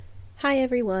Hi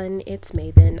everyone, it's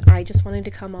Maven. I just wanted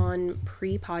to come on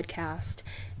pre-podcast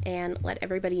and let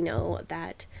everybody know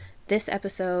that this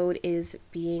episode is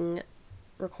being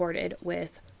recorded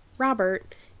with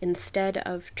Robert instead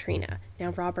of Trina. Now,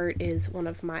 Robert is one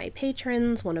of my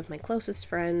patrons, one of my closest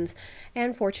friends,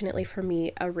 and fortunately for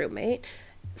me, a roommate.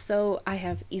 So I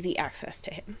have easy access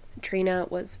to him. Trina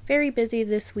was very busy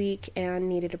this week and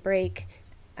needed a break,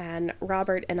 and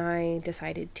Robert and I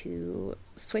decided to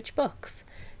switch books.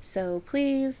 So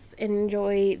please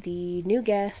enjoy the new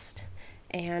guest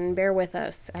and bear with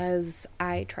us as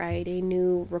I tried a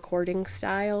new recording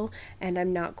style, and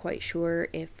I'm not quite sure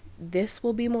if this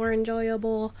will be more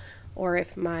enjoyable or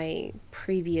if my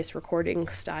previous recording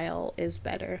style is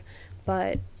better.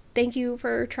 But thank you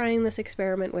for trying this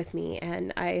experiment with me,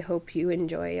 and I hope you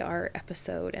enjoy our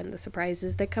episode and the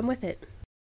surprises that come with it.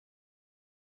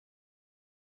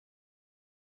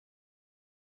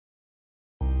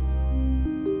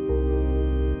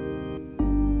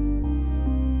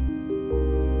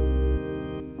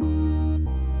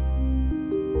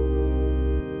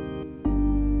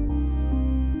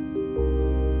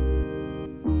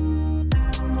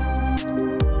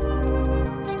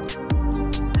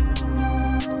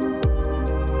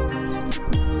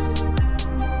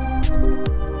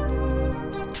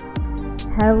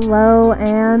 Hello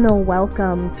and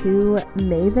welcome to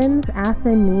Maven's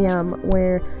Athenaeum,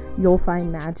 where you'll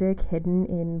find magic hidden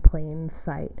in plain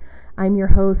sight. I'm your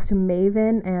host,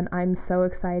 Maven, and I'm so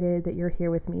excited that you're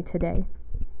here with me today.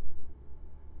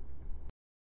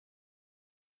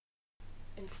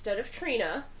 Instead of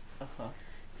Trina,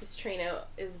 because Trina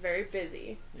is very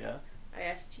busy, I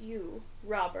asked you,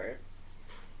 Robert.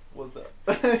 What's up?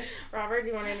 Robert, do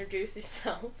you want to introduce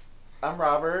yourself? I'm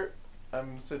Robert.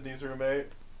 I'm Sydney's roommate.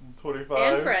 I'm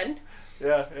 25. And friend.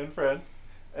 Yeah, and friend.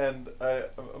 And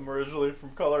I'm originally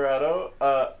from Colorado.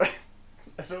 I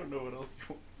don't know what else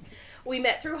you want. We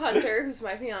met through Hunter, who's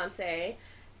my fiance,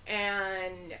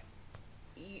 and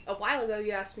a while ago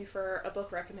you asked me for a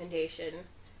book recommendation,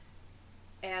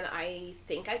 and I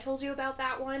think I told you about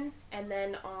that one, and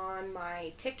then on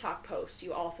my TikTok post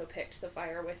you also picked The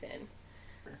Fire Within.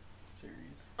 Series.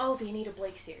 Oh, the Anita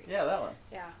Blake series. Yeah, that one.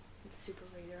 Yeah, it's super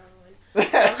rated R one.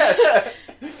 I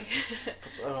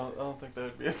don't think that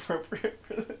would be appropriate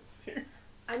for this series.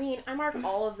 I mean, I mark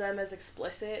all of them as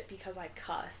explicit because I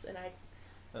cuss, and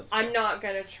That's I'm fine. not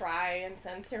gonna try and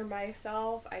censor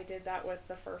myself. I did that with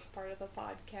the first part of the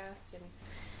podcast,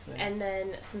 and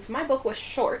then since my book was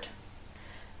short,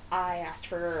 I asked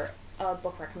for a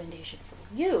book recommendation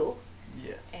from you.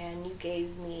 Yes. And you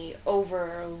gave me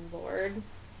Overlord.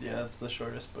 Yeah, that's the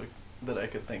shortest book that I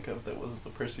could think of that was the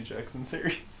Percy Jackson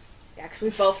series. Yeah, because we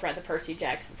both read the Percy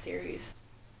Jackson series.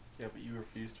 Yeah, but you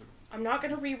refused to. I'm not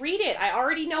going to reread it. I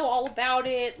already know all about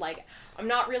it. Like, I'm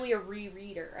not really a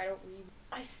rereader. I don't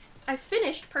read. I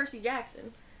finished Percy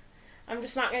Jackson. I'm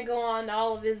just not going to go on to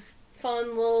all of his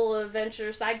fun little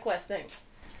adventure side quest things.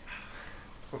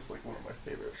 That's like one of my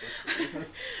favorite book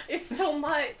series. It's so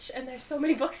much, and there's so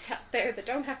many books out there that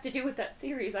don't have to do with that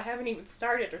series I haven't even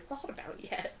started or thought about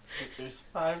yet. There's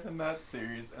 5 in that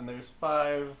series, and there's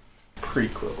 5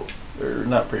 prequels. Or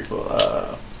not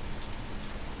prequel,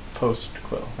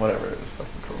 post-quill, whatever it is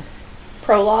fucking cool.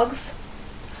 Prologues?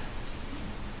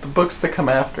 The books that come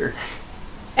after.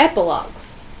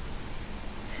 Epilogues.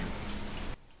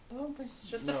 It's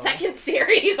just a second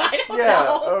series, I don't know.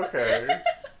 Yeah, okay.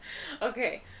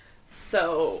 Okay,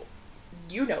 so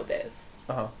you know this,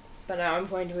 Uh-huh. but now I'm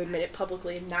going to admit it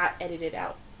publicly and not edit it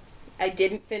out. I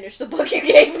didn't finish the book you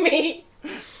gave me.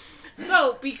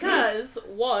 So, because,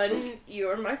 one,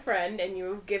 you're my friend and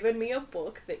you've given me a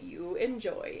book that you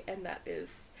enjoy, and that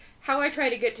is how I try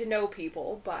to get to know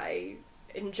people, by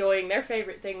enjoying their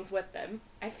favorite things with them.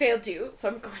 I failed you, so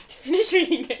I'm going to finish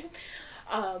reading it.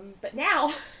 But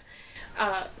now,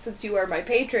 since you are my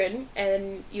patron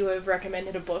and you have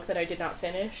recommended a book that I did not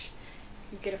finish,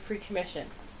 you get a free commission.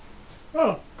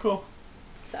 Oh, cool.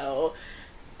 So,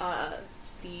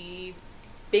 the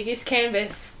biggest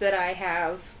canvas that I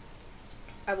have,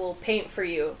 I will paint for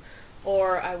you,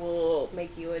 or I will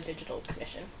make you a digital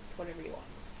commission, whatever you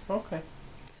want. Okay.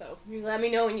 So, you let me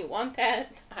know when you want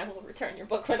that. I will return your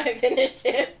book when I finish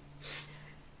it.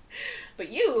 But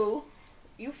you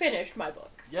finished my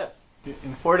book. Yes.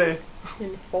 In 4 days.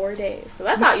 In 4 days. Because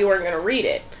I thought you weren't going to read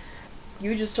it.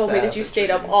 You just told me that you stayed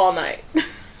up Savagery. all night.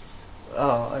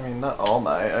 Oh, I mean, not all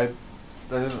night.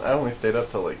 I only stayed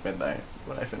up till like midnight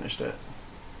when I finished it.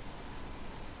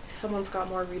 Someone's got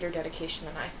more reader dedication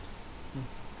than I.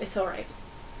 It's alright.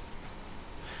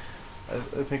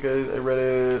 I think I read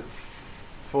it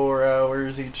 4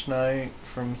 hours each night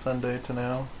from Sunday to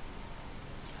now.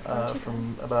 Not too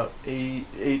From about 8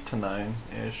 to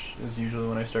 9-ish is usually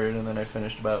when I started, and then I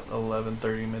finished about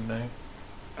 11:30 midnight.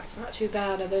 That's not too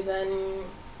bad, other than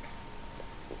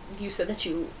you said that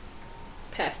you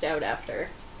passed out after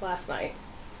last night.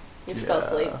 You just fell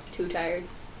asleep, Yeah. too tired.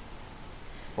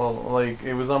 Well, like,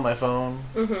 it was on my phone,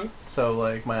 Mm-hmm. so,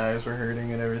 like, my eyes were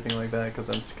hurting and everything like that because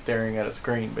I'm staring at a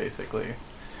screen, basically,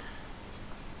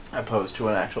 opposed to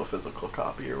an actual physical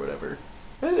copy or whatever.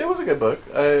 It was a good book.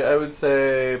 I would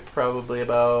say probably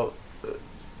about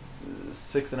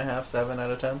 6.5, 7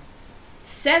 out of 10.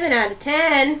 7 out of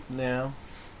 10. Yeah.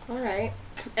 Alright.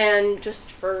 And just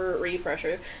for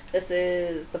refresher, this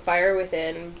is The Fire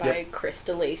Within by Yep. Chris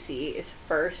DeLacy. Is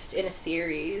first in a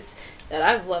series that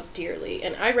I've loved dearly,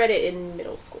 and I read it in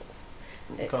middle school.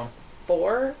 It's Okay.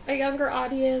 for a younger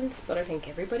audience, but I think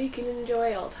everybody can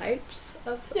enjoy all types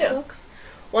of Yeah. books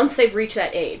once they've reached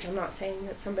that age. I'm not saying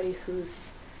that somebody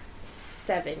who's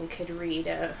 7 could read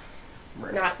a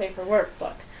Right. not safe for work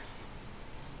book.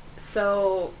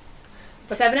 So,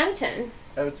 That's- 7 out of 10.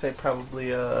 I would say probably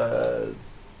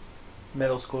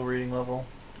middle school reading level,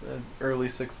 early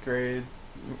 6th grade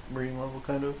reading level,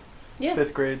 kind of. Yeah.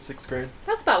 5th grade, 6th grade.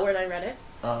 That's about when I read it.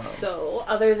 So,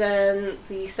 other than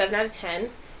the 7 out of 10,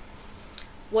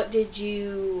 what did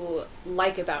you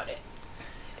like about it?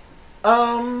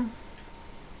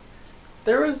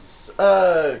 There was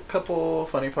a couple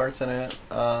funny parts in it.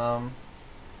 I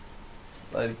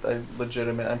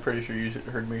I'm pretty sure you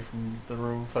heard me from the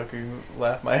room fucking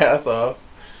laugh my ass off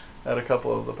at a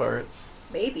couple of the parts.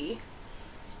 Maybe.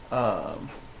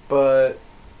 But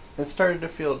it started to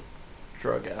feel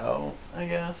drug out, I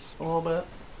guess, a little bit.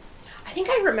 I think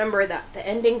I remember that the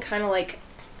ending kind of like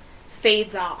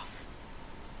fades off.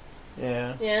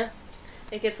 Yeah. Yeah.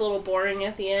 It gets a little boring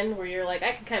at the end where you're like,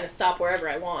 I can kind of stop wherever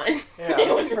I want. Yeah, It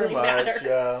wouldn't pretty really much,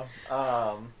 matter.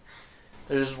 yeah.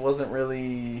 There just wasn't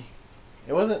really...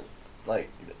 It wasn't, like,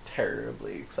 a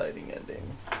terribly exciting ending.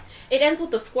 It ends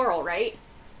with the squirrel, right?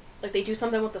 Like they do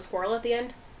something with the squirrel at the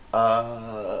end?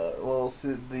 Well,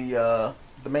 see, the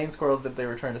main squirrel that they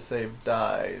were trying to save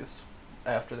dies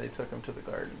after they took him to the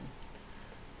garden.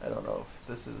 I don't know if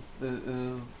this is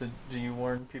do you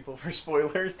warn people for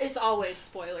spoilers? It's always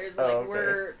spoilers. Oh, Like,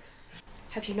 okay.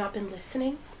 Have you not been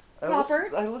listening? I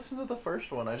Robert? I listened to the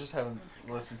first one. I just haven't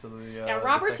listened to the. Yeah,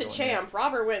 Robert's a the second one yet. champ.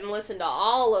 Robert went and listened to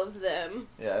all of them.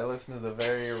 Yeah, I listened to the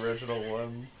very original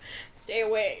ones. Stay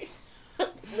away.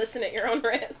 Listen at your own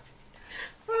risk.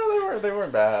 Well, they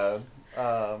weren't bad.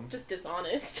 Just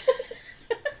dishonest.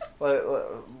 Like,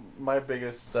 my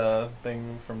biggest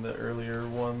thing from the earlier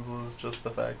ones was just the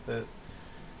fact that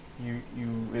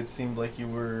it seemed like you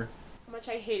were. How much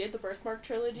I hated the Birthmark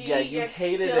trilogy. Yeah, you yet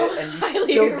hated still it, and you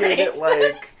highly still gave it ranked.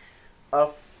 like a.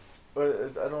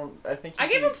 I think. I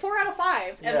gave him 4 out of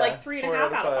 5 and Yeah, like 3.5 4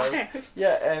 out of 5.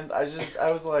 Yeah, and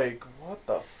I was like, what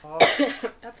the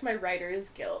fuck? That's my writer's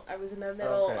guilt. I was in the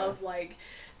middle Okay. of like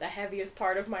the heaviest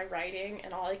part of my writing,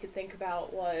 and all I could think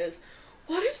about was,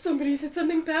 what if somebody said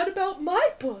something bad about my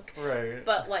book? Right.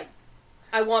 But like,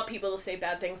 I want people to say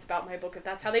bad things about my book if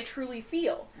that's how they truly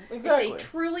feel. Exactly. If they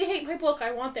truly hate my book,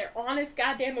 I want their honest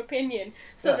goddamn opinion,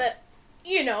 so Yeah. that,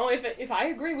 you know, if I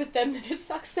agree with them, then it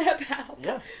sucks that bad.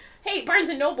 Yeah. Hey, Barnes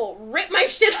 & Noble, rip my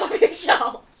shit off your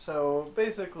shelf! So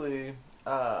basically,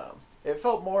 it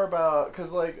felt more about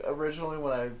because like originally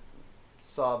when I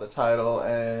saw the title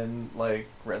and like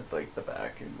read like the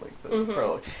back and like the Mhm.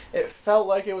 prologue, it felt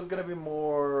like it was gonna be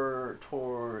more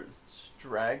towards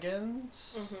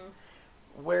dragons,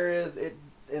 whereas it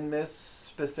in this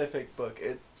specific book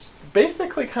it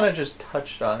basically kind of just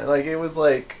touched on it. Like it was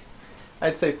like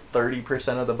I'd say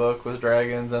 30% of the book was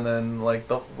dragons, and then like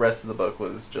the rest of the book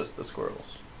was just the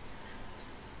squirrels.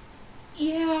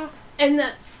 Yeah, and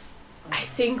that's, I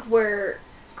think, where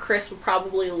Chris would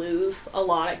probably lose a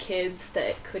lot of kids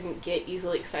that couldn't get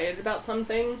easily excited about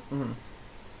something. Mm-hmm.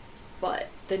 But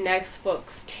the next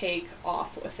books take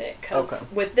off with it, because Okay.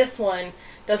 with this one,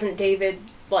 doesn't David,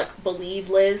 like, believe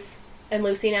Liz and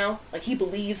Lucy now? Like, he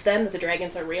believes them that the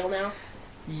dragons are real now?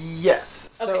 Yes.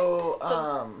 So,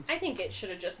 So, I think it should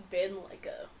have just been, like,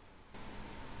 a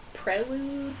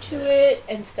prelude to it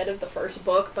instead of the first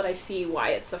book, but I see why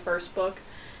it's the first book,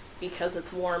 because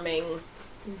it's warming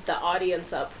the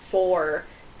audience up for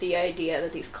the idea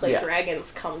that these clay Yeah.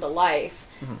 dragons come to life,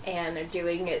 and they're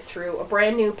doing it through a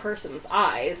brand new person's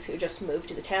eyes who just moved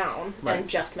to the town Right. and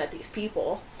just met these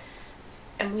people.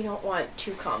 And we don't want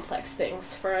too complex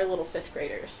things for our little 5th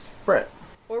graders. Brett.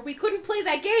 Or we couldn't play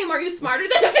that game, Are You Smarter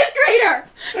Than a 5th Grader?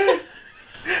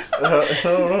 I don't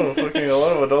know. Fucking a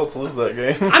lot of adults lose that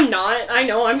game. I'm not. I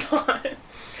know I'm not.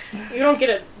 You don't get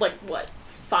a, like, what,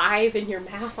 5 in your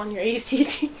math on your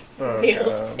ACT. Oh, Be able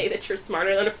to God. say that you're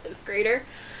smarter than a 5th grader.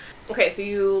 Okay, so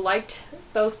you liked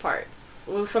those parts.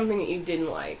 What was something that you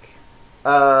didn't like?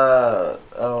 Besides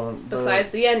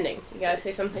the ending. You gotta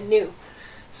say something new.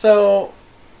 So,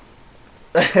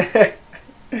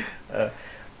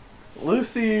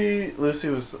 Lucy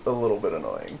was a little bit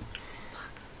annoying.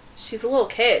 She's a little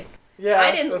kid. Yeah,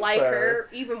 I didn't that's like fair. her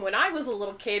even when I was a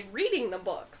little kid reading the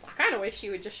books. I kind of wish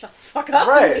she would just shut the fuck up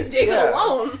Right, and dig yeah. it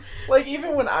alone. Like,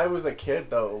 even when I was a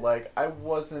kid, though, like, I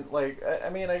wasn't, like,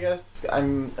 I mean, I guess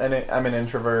I'm an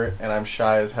introvert, and I'm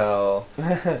shy as hell.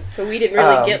 So we didn't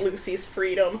really get Lucy's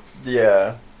freedom.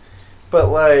 Yeah. But,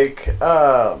 like,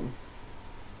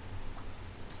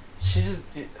 she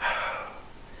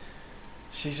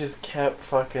just kept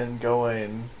fucking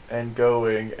going and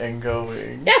going and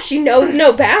going. Yeah, she knows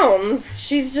no bounds.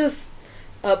 She's just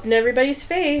up in everybody's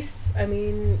face. I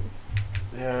mean,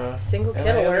 Yeah. single And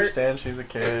kid I alert. understand she's a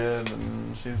kid,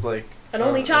 and she's, like... An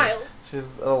only child. She's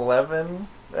 11.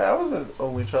 Yeah, I was an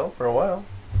only child for a while.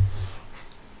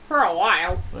 For a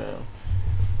while. Yeah.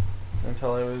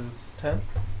 Until I was 10.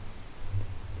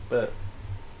 But,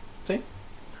 see?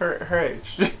 Her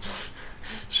age.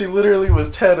 She literally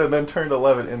was 10 and then turned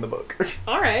 11 in the book.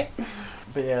 Alright.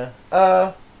 But yeah.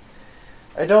 I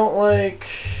don't like,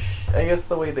 I guess,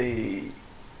 the way they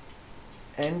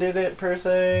ended it, per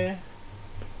se.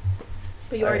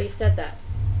 But you already said that.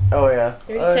 Oh, yeah.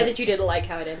 You already said that you didn't like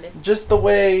how it ended. Just the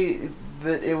way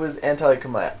that it was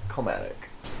anticlimactic.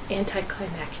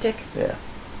 Anticlimactic? Yeah.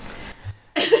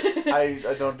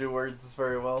 I don't do words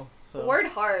very well, so... Word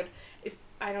hard.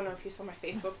 I don't know if you saw my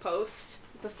Facebook post.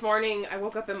 This morning, I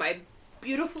woke up and my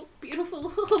beautiful, beautiful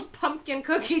little pumpkin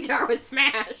cookie jar was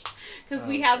smashed. Because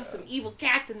we have some evil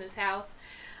cats in this house.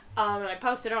 And I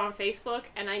posted it on Facebook,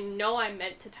 and I know I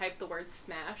meant to type the word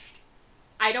smashed.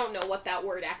 I don't know what that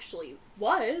word actually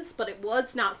was, but it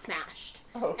was not smashed.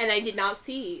 Oh. And I did not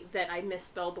see that I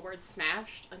misspelled the word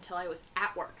smashed until I was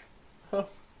at work. Oh.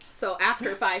 So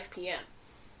after 5 p.m.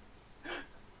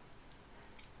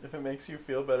 If it makes you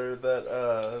feel better,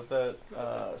 that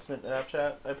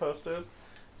Snapchat I posted,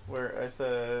 where I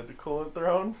said coolant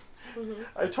throne,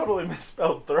 I totally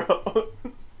misspelled throne.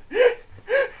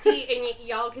 See, and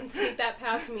y'all can sneak that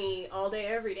past me all day,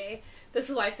 every day. This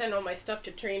is why I send all my stuff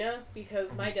to Trina,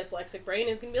 because my dyslexic brain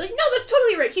is going to be like, no, that's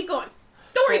totally right, keep going.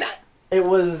 Don't worry about it. It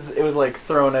was like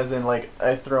thrown as in, like,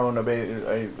 I thrown a baby.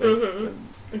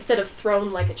 Instead of thrown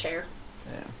like a chair.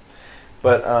 Yeah.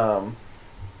 But, I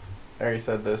already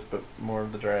said this, but more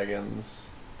of the dragons.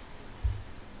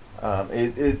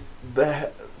 The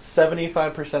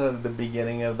 75% of the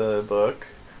beginning of the book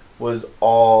was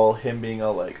all him being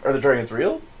all like, are the dragons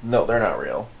real? No, they're not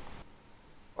real.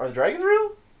 Are the dragons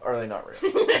real? Are they not real?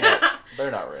 No,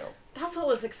 they're not real. That's what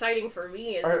was exciting for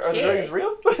me as Are a the kid. dragons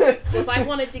real? Was I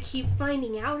wanted to keep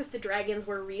finding out if the dragons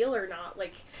were real or not.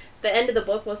 Like, the end of the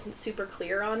book wasn't super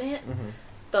clear on it. Mm-hmm.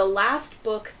 The last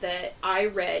book that I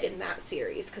read in that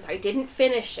series, because I didn't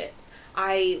finish it,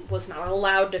 I was not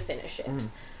allowed to finish it. Mm.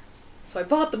 So I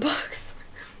bought the books.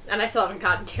 And I still haven't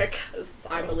gotten to it because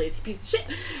I'm a lazy piece of shit.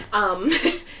 No.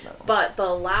 But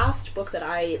the last book that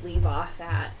I leave off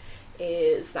at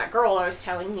is that girl I was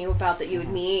telling you about that you would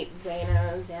meet,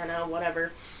 Xana,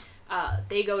 whatever.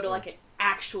 They go to like an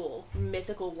actual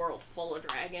mythical world full of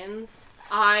dragons.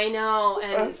 I know,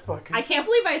 and That's fucking... I can't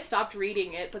believe I stopped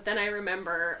reading it, but then I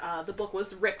remember the book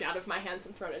was ripped out of my hands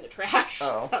and thrown in the trash.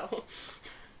 Oh. So.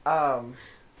 I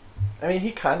mean,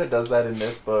 he kind of does that in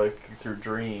this book through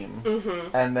Dream.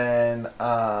 Mm-hmm. And then,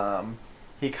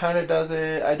 he kind of does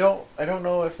it, I don't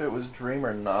know if it was Dream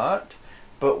or not,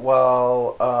 but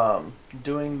while,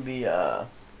 doing the,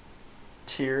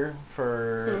 tier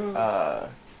for,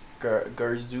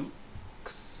 Garzooks.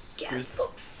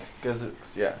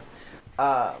 Garzooks, yeah.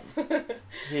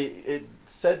 It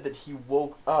said that he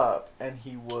woke up and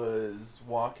he was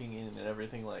walking in and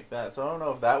everything like that. So I don't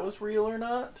know if that was real or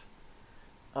not.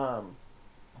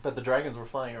 But the dragons were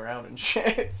flying around and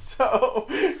shit, so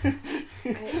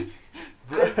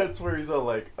that's where he's all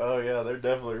like, oh yeah, they're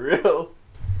definitely real.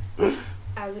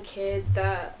 As a kid,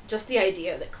 just the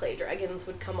idea that clay dragons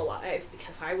would come alive,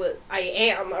 because I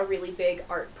am a really big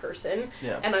art person,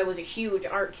 Yeah. and I was a huge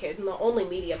art kid, and the only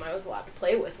medium I was allowed to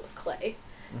play with was clay.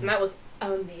 And that was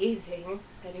amazing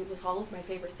that it was all of my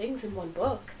favorite things in one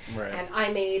book. Right. And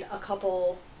I made a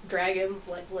couple dragons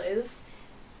like Liz.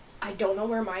 I don't know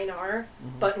where mine are,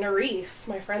 but Nerys,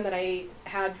 my friend that I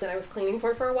had that I was cleaning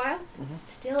for a while,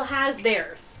 still has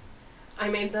theirs. I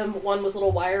made them one with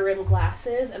little wire rimmed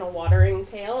glasses and a watering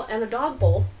pail and a dog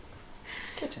bowl.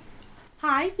 Kitchen.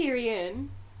 Hi, Firian.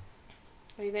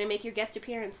 Are you going to make your guest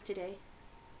appearance today?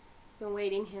 been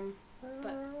waiting him,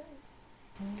 but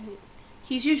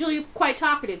he's usually quite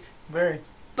talkative. Very.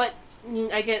 But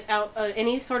I get out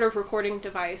any sort of recording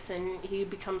device and he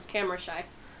becomes camera shy.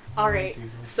 Alright,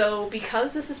 so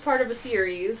because this is part of a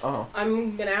series,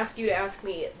 I'm going to ask you to ask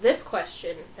me this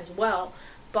question as well,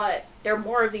 but there are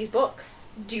more of these books.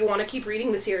 Do you want to keep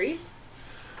reading the series?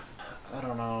 I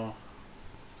don't know.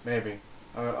 Maybe.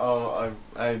 It'll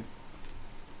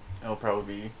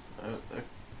probably be a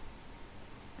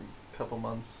couple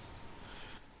months.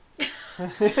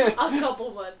 A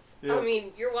couple months. Yep. I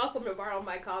mean, you're welcome to borrow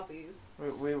my copies.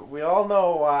 We all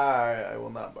know why I will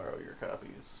not borrow your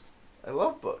copies. I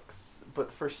love books,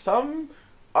 but for some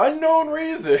unknown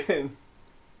reason,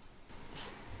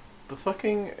 the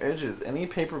fucking edges, any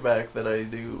paperback that I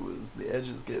do, is the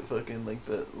edges get fucking like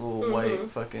that little white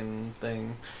fucking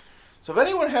thing. So if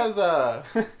anyone has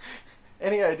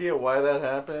any idea why that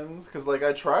happens, because like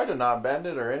I try to not bend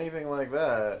it or anything like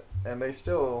that, and they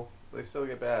still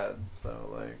get bad. So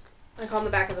like on the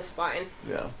back of the spine.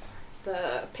 Yeah.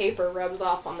 The paper rubs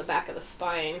off on the back of the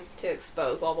spine to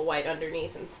expose all the white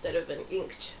underneath instead of an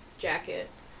inked jacket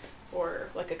or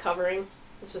like a covering.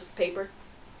 It's just paper.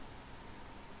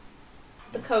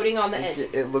 The coating on the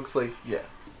edges. It looks like, yeah.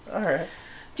 Alright.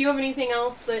 Do you have anything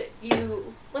else that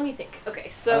you... Let me think. Okay,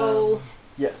 so...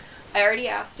 yes. I already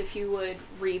asked if you would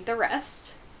read the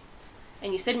rest,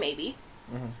 and you said maybe.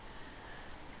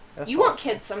 Mm-hmm. You want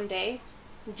kids someday.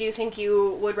 Do you think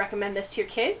you would recommend this to your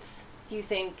kids? Do you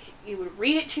think you would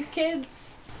read it to your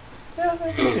kids? Yeah,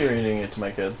 I can see reading it to my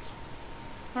kids.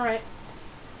 Alright.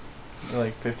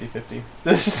 Like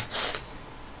 50-50.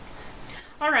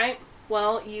 Alright.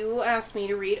 Well, you asked me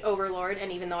to read Overlord,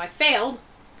 and even though I failed,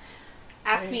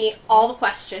 ask me all the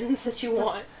questions that you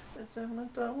want. I'm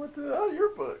not done with your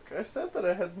book. I said that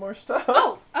I had more stuff.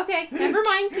 Oh, okay. Never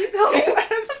mind. Keep going.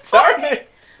 Sorry.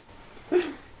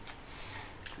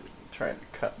 Trying to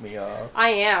cut me off. I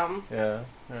am. Yeah.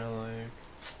 Like...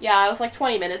 Yeah, I was like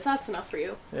 20 minutes. That's enough for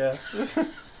you. Yeah.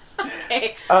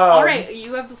 Okay. All right.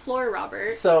 You have the floor,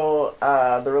 Robert. So,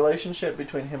 the relationship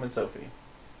between him and Sophie.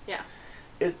 Yeah.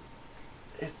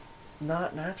 It's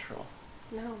not natural.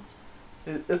 No.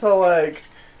 It's all like,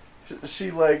 she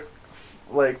like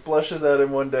blushes at him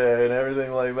one day and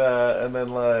everything like that, and then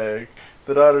like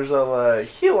the daughters are like,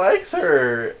 he likes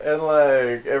her, and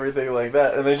like everything like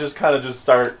that, and they just kind of just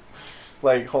start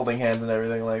like holding hands and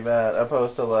everything like that,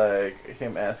 opposed to like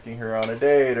him asking her on a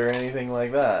date or anything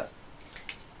like that.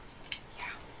 Yeah.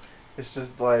 It's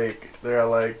just like they're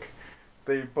like,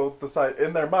 they both decide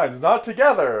in their minds, not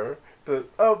together, that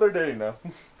they're dating now.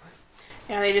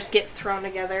 Yeah, they just get thrown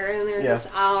together and they're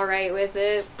just all right with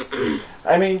it.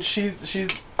 I mean, she's.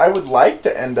 I would like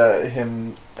to end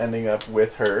him ending up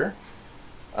with her,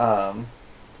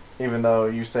 even though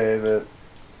you say that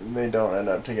they don't end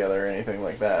up together or anything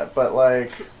like that. But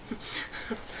like,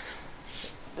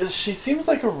 she seems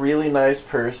like a really nice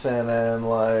person, and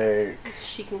like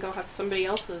she can go have somebody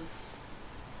else's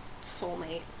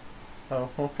soulmate. Oh,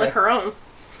 okay. Like her own.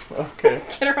 Okay.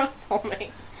 Get her own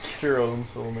soulmate. Get your own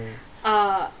soulmate.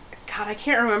 God, I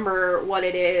can't remember what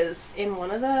it is. In one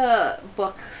of the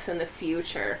books in the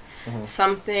future,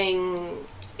 something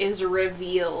is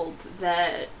revealed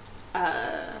that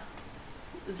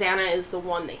Xana is the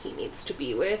one that he needs to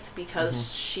be with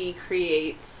because she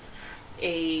creates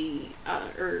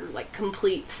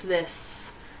completes this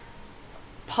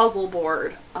puzzle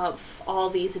board of all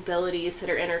these abilities that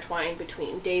are intertwined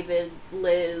between David,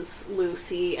 Liz,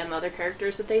 Lucy, and the other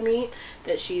characters that they meet,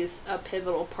 that she's a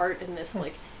pivotal part in this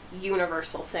like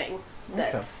universal thing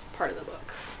that's part of the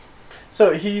books.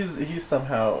 So he's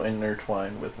somehow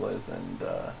intertwined with Liz, and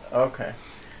okay,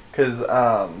 because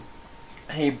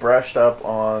he brushed up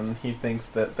on, he thinks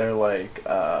that they're like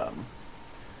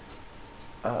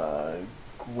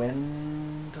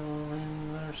Gwendolyn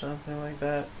or something like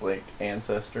that, like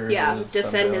ancestors. Yeah,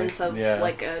 descendants like, of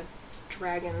like a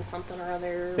dragon, something or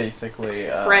other. Basically,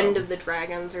 friend of the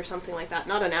dragons or something like that.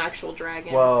 Not an actual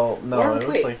dragon. Well, no, it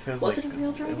was it a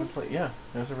real dragon? It was like, yeah,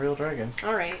 it was a real dragon.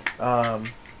 All right.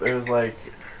 It was like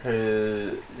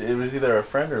it was either a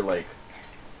friend or like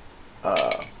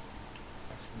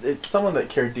it's someone that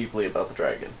cared deeply about the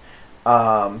dragon.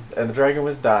 And the dragon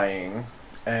was dying,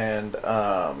 and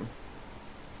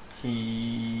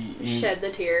he shed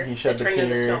the tear. He shed the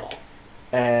tear,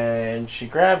 and she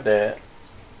grabbed it,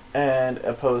 and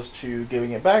opposed to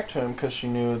giving it back to him because she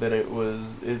knew that it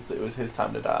was his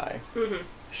time to die. Mm-hmm.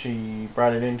 She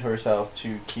brought it into herself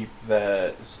to keep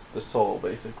the soul,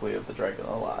 basically, of the dragon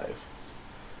alive,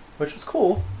 which was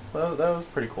cool. That was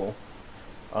pretty cool.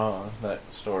 That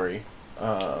story.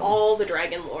 All the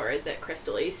dragon lore that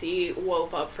Crystal Lacey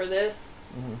wove up for this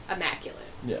immaculate.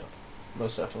 Yeah,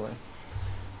 most definitely.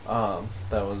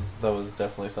 That was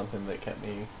definitely something that kept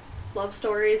me. Love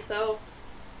stories, though.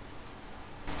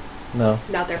 No.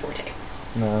 Not their forte.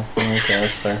 No. Okay,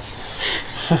 that's fair.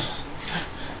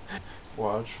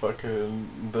 Watch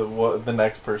fucking the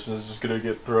next person is just gonna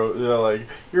get thrown. You know, like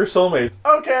your soulmates.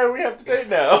 Okay, we have to date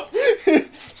now.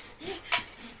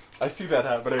 I see that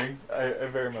happening. I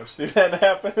very much see that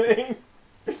happening.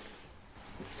 Is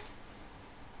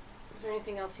there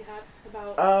anything else you had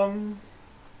about?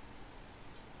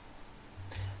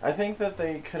 I think that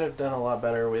they could have done a lot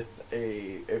better with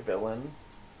a villain.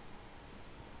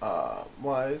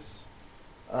 Wise.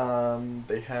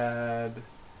 They had.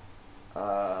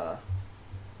 I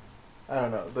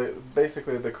don't know.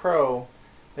 Basically the crow.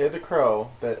 They had the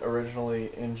crow that originally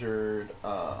injured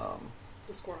The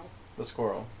squirrel. The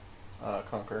squirrel,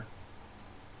 Conquer.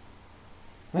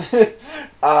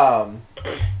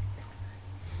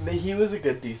 He was a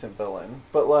good, decent villain,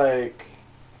 but like,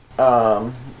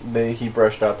 he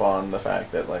brushed up on the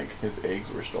fact that like his eggs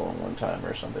were stolen one time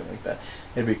or something like that.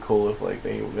 It'd be cool if like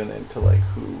they went into like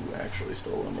who actually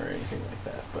stole them or anything like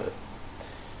that, but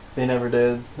they never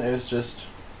did. It was just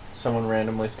someone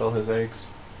randomly stole his eggs,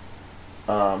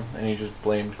 and he just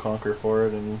blamed Conquer for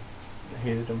it and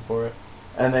hated him for it.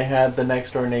 And they had the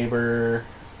next door neighbor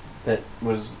that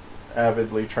was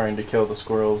avidly trying to kill the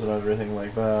squirrels and everything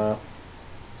like that.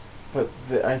 But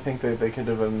I think that they could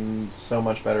have been so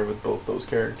much better with both those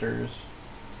characters.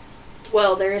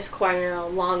 Well, there is quite a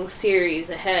long series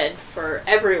ahead for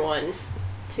everyone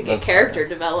to get That's character fair.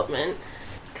 development.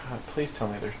 God, please tell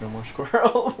me there's no more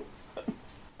squirrels. I'm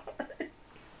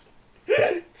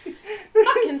sorry.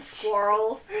 Fucking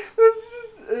squirrels. That's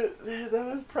just that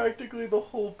was practically the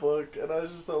whole book, and I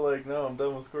was just so like, no, I'm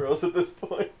done with squirrels at this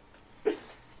point.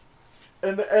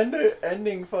 And the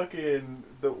ending fucking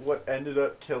what ended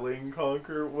up killing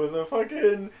Conquer was a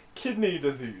fucking kidney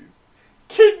disease.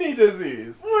 Kidney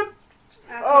disease. What?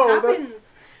 That's Oh, what happens.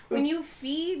 that's- When you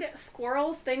feed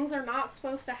squirrels things they're not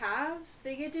supposed to have,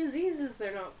 they get diseases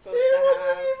they're not supposed to It have.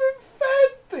 wasn't even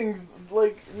fed things,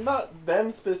 like, not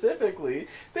them specifically.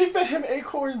 They fed him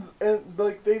acorns, and,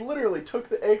 like, they literally took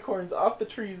the acorns off the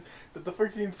trees that the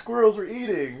freaking squirrels were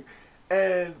eating,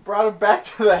 and brought them back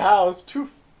to the house to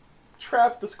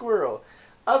trap the squirrel.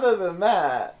 Other than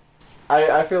that,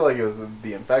 I feel like it was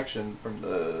the infection from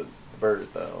the bird,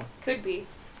 though, Could be.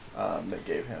 that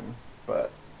gave him,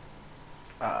 but,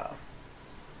 that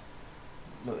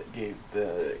gave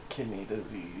the kidney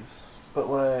disease. But,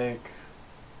 like,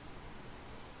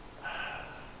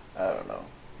 I don't know.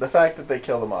 The fact that they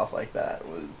killed him off like that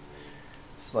was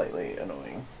slightly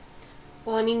annoying.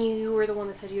 Well, I mean, you were the one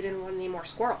that said you didn't want any more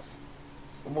squirrels.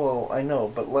 Well, I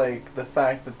know, but, like, the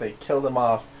fact that they killed him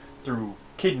off through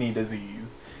kidney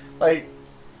disease. Like,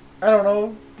 I don't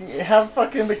know, have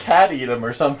fucking the cat eat him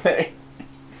or something.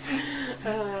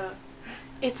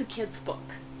 It's a kid's book.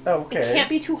 Okay. It can't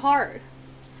be too hard.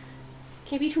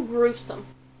 Can't be too gruesome.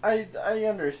 I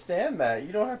understand that.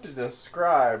 You don't have to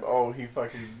describe, oh, he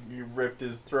ripped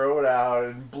his throat out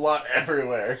and blood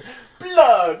everywhere.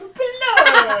 Blood!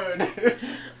 Blood!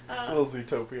 Little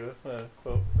Zootopia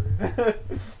quote.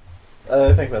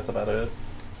 I think that's about it.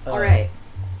 Alright.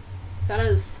 That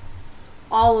is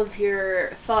all of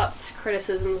your thoughts,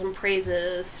 criticisms, and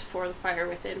praises for The Fire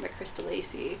Within by Crystal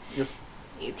Lacey. Yep.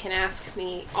 You can ask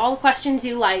me all the questions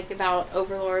you like about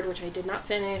Overlord, which I did not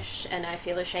finish and I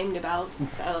feel ashamed about.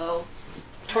 So,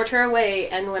 torture away,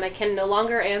 and when I can no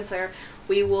longer answer,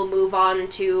 we will move on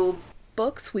to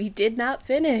books we did not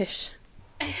finish.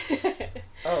 Oh,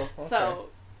 okay. So,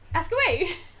 ask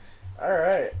away. All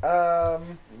right.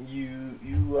 You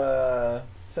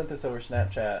sent this over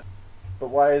Snapchat, but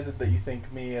why is it that you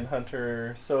think me and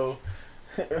Hunter so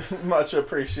much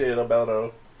appreciate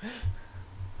Alberto?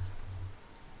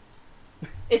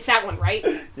 It's that one, right?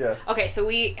 Yeah. Okay, so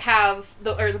we have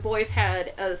the boys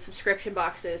had subscription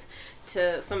boxes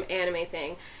to some anime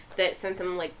thing that sent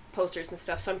them like posters and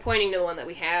stuff. So I'm pointing to the one that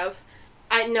we have.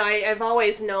 I've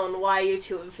always known why you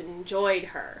two have enjoyed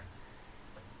her,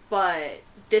 but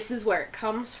this is where it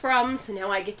comes from. So now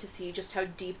I get to see just how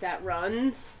deep that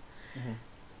runs,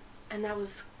 and that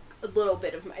was a little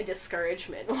bit of my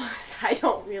discouragement. Was I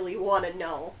don't really want to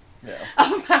know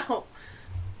about.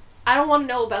 I don't want to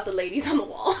know about the ladies on the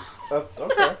wall.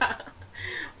 Okay.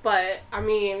 But, I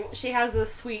mean, she has a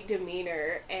sweet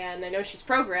demeanor, and I know she's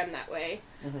programmed that way,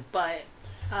 but...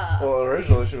 well,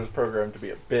 originally she was programmed to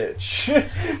be a bitch.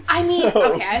 I mean,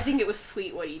 so... okay, I think it was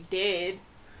sweet what he did.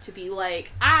 to be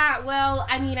like, well,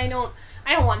 I mean, I don't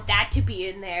want that to be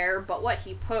in there, but what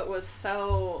he put was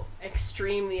so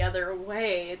extreme the other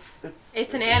way. It's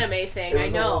an anime thing, I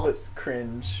know. A little bit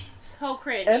cringe. So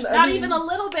cringe. And, Not even a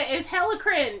little bit. It's hella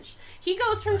cringe. He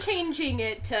goes from changing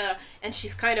it to, and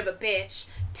she's kind of a bitch,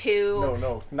 to...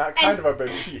 No, not kind of a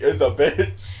bitch. She is a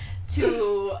bitch.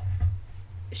 To...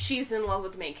 She's in love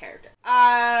with the main character.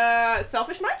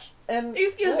 Selfish much? And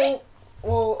Excuse me?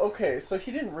 Well, okay, so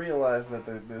he didn't realize that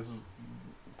this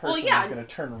person was going to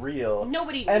turn real.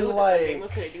 Nobody knew that the game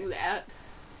was going to do that.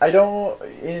 I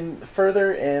don't...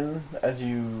 Further in, as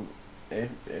you... If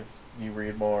you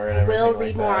read more and everything will read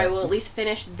like more. that. I will at least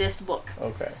finish this book.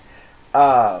 Okay.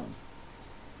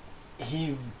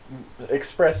 He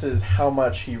expresses how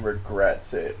much he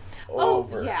regrets it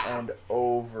over and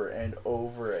over and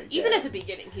over again. Even at the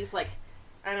beginning, he's like,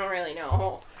 I don't really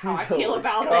know how I feel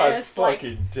about God this.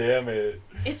 Fucking damn it.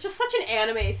 It's just such an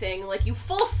anime thing. Like, you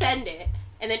full send it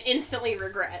and then instantly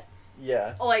regret.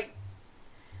 Yeah. Like,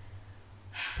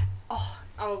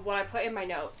 what I put in my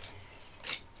notes.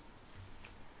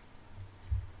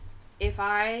 If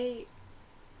I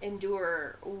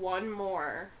endure one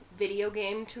more video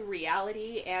game to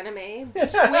reality anime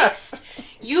betwixt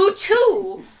you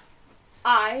two,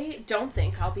 I don't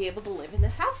think I'll be able to live in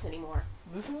this house anymore.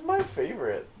 This is my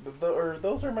favorite.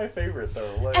 Those are my favorite,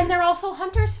 though. Like, and they're also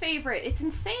Hunter's favorite. It's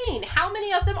insane. How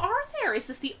many of them are there? Is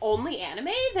this the only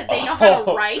anime that they know how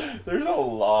to write? There's a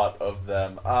lot of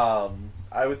them.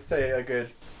 I would say a good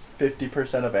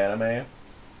 50% of anime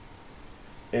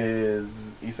is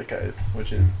isekais,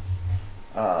 which is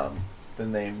the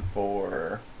name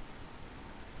for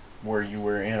where you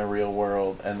were in a real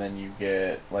world and then you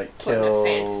get like killed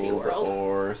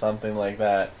or something like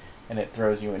that, and it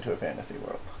throws you into a fantasy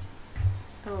world.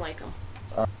 I don't like them.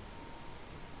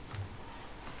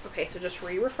 Okay, so just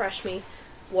refresh me.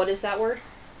 What is that word?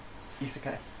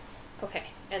 Isekai. Okay,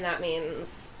 and that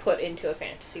means put into a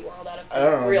fantasy world out of the I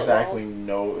don't know real exactly. world.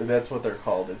 No, that's what they're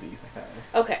called, is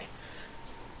isekais. Okay.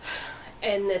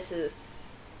 And this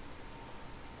is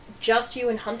just you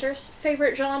and Hunter's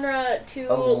favorite genre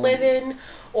to live in,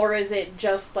 or is it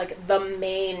just like the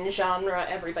main genre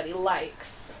everybody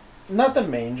likes? Not the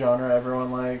main genre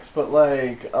everyone likes, but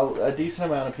like a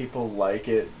decent amount of people like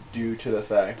it due to the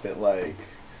fact that like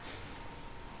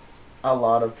a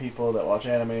lot of people that watch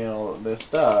anime and all of this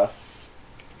stuff,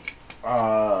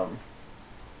 I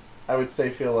would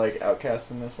say feel like outcasts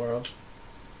in this world.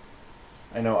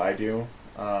 I know I do.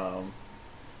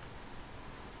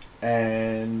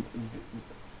 And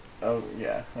oh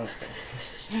yeah,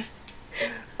 okay.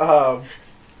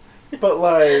 But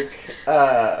like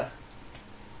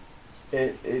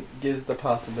it gives the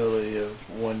possibility of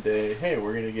one day, hey,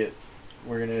 we're gonna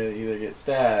either get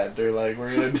stabbed or like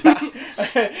we're gonna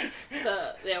die.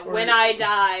 When I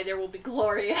die, there will be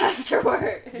glory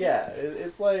afterwards. Yeah,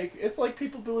 it's like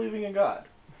people believing in God.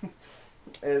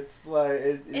 It's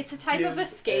like it's a type of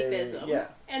escapism. Yeah,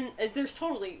 and there's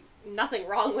totally nothing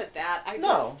wrong with that. I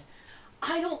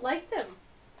don't like them.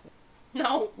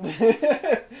 No.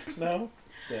 No?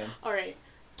 Damn. Alright.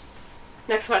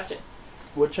 Next question.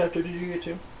 What chapter did you get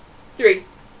to? 3.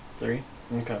 3?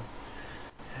 Okay.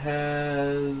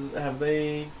 Has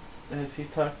he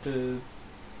talked to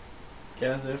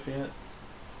Gazif yet?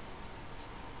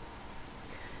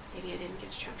 Maybe I didn't get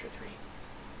to chapter 3.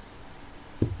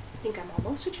 I think I'm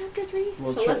almost to chapter 3.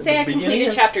 Well, so let's say I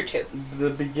completed chapter 2.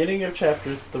 The beginning of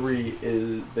chapter 3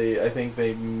 is I think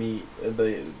they meet.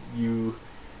 You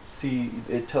see,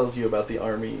 it tells you about the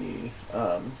army.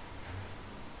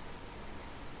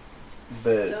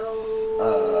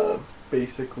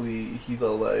 Basically he's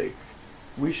all like,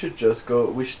 we should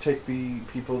take the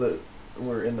people that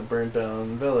were in the burnt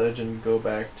down village and go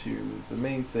back to the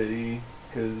main city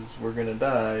because we're gonna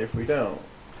die if we don't.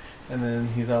 And then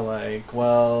he's all like,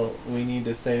 well, we need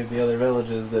to save the other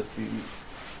villages that the...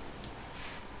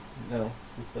 No,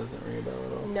 this doesn't ring a bell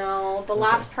at all. No, the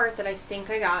last part that I think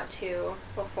I got to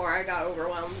before I got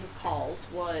overwhelmed with calls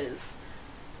was...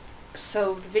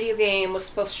 So the video game was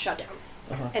supposed to shut down.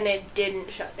 And it didn't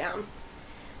shut down.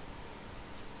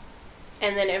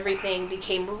 And then everything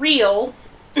became real.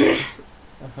 And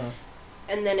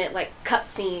then it like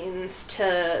cutscenes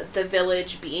to the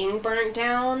village being burnt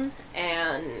down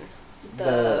and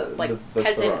the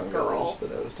peasant girl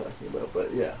that I was talking about,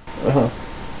 but yeah.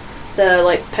 The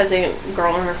like peasant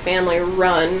girl and her family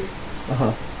run.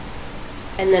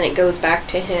 And then it goes back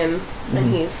to him,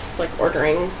 and he's like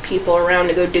ordering people around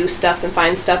to go do stuff and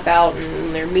find stuff out,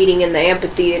 and they're meeting in the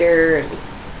amphitheater. And...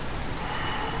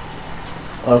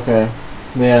 Okay,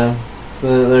 yeah.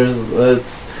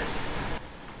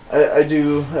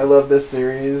 I love this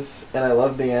series, and I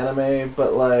love the anime,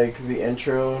 but like the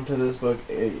intro to this book,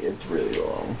 it's really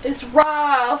long. It's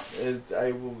rough. It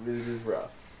is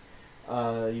rough.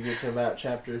 You get to about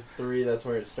chapter 3. That's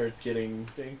where it starts getting,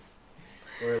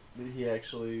 where he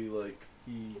actually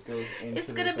he goes into.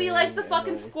 It's gonna be like the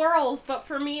fucking squirrels, but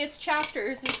for me it's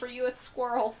chapters, and for you it's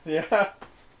squirrels. Yeah.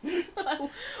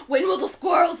 When will the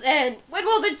squirrels end? When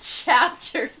will the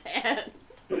chapters end?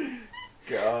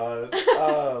 God.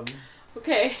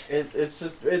 Okay.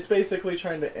 It's basically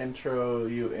trying to intro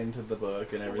you into the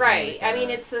book and everything. Right. Like I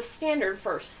mean, it's the standard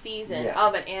first season Yeah.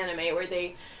 of an anime where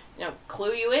they,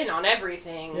 clue you in on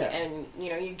everything, Yeah. and,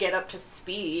 you get up to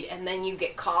speed, and then you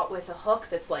get caught with a hook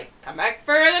that's like, come back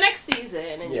for the next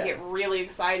season, and Yeah. you get really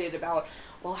excited about,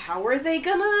 well, how are they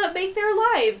gonna make their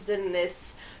lives in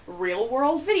this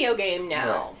real-world video game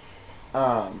now?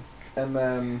 Right. And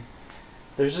then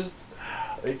there's just,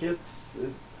 it gets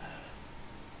a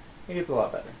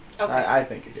lot better. Okay. I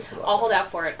think it gets a lot I'll hold better.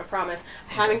 out for it, I promise.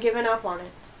 I haven't given up on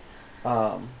it.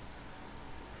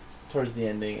 Towards the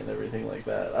ending and everything like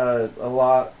that. A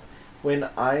lot, when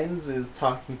Ainz is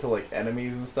talking to like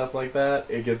enemies and stuff like that,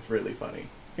 it gets really funny.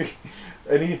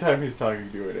 Anytime he's talking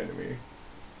to an enemy.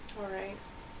 Alright.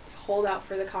 Hold out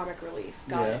for the comic relief.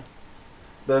 Got it.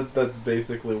 That's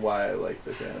basically why I like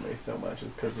this anime so much,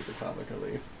 is because of the comic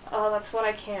relief. Oh, that's what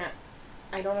I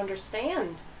don't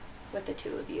understand with the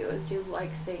two of you, is you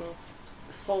like things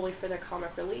solely for their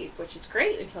comic relief, which is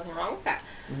great. There's nothing wrong with that.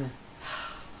 Mm-hmm.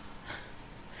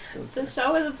 The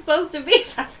show isn't supposed to be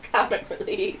about the comic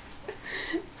relief.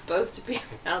 It's supposed to be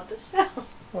about the show.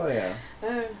 Oh yeah.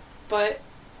 But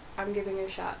I'm giving it a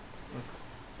shot.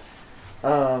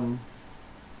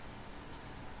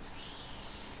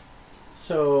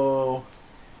 So,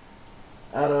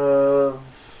 out of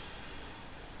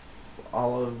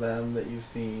all of them that you've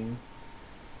seen,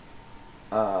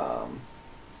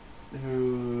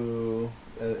 who,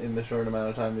 in the short amount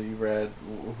of time that you've read,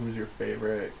 who's your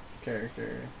favorite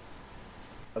character?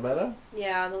 Abeta?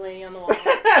 Yeah, the lady on the wall.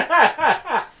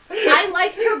 I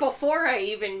liked her before I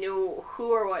even knew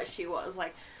who or what she was.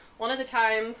 Like, one of the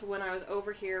times when I was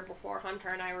over here before Hunter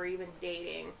and I were even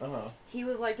dating, he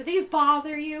was like, do these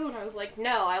bother you? And I was like,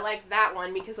 no, I like that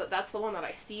one because that's the one that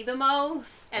I see the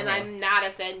most. And I'm not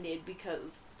offended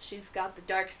because she's got the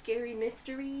dark, scary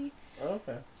mystery. Oh,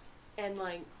 okay. And,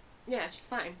 like, yeah, she's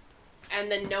fine.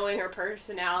 And then knowing her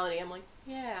personality, I'm like,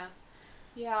 yeah,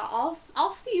 I'll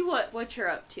see what you're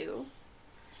up to.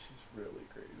 She's really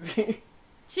crazy.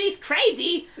 She's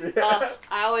crazy! Yeah.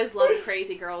 I always loved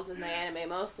crazy girls in the anime,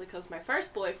 mostly because my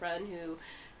first boyfriend, who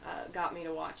got me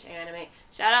to watch anime,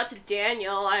 shout out to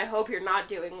Daniel, I hope you're not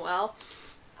doing well,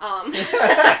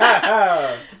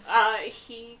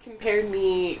 he compared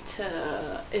me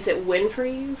to, is it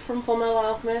Winfrey from Fullmetal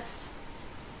Alchemist?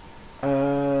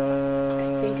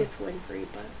 I think it's Winfrey,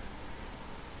 but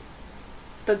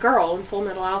the girl in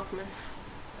Fullmetal Alchemist.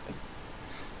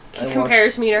 He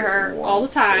compares me to her all the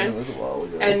time. It was a while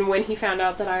ago. And when he found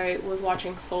out that I was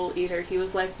watching Soul Eater, he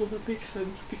was like, well, that makes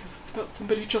sense because it's about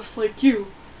somebody just like you.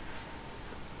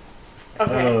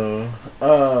 Okay.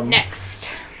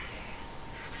 Next.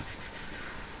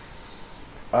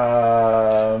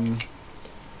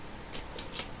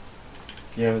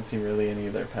 You haven't seen really any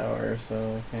of their power,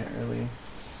 so I can't really.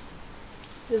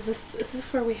 Is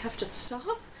this where we have to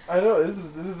stop? I know, this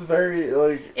is very,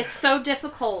 like... It's so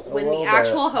difficult when the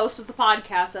actual host of the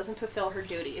podcast doesn't fulfill her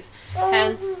duties.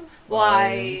 Hence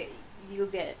why you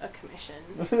get a commission.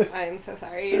 I'm so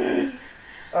sorry.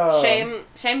 Shame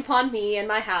upon me and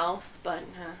my house, but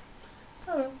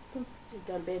you've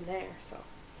done been there, so.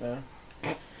 Yeah.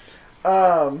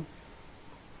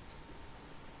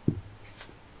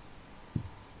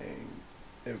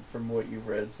 From what you've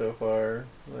read so far,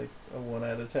 like a 1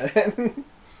 out of 10.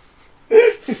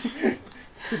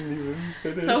 Couldn't even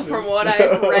finish So from what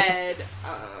I've read,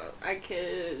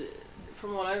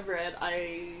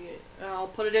 I'll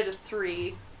put it at a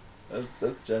 3.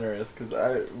 That's generous, because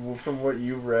from what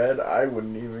you've read, I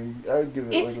would give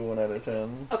it like a 1 out of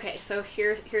 10. Okay, so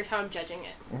here's how I'm judging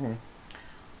it. Mm-hmm.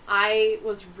 I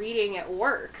was reading at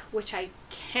work, which I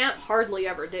can't hardly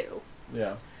ever do.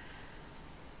 Yeah.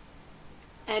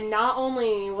 And not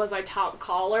only was I top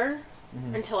caller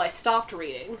until I stopped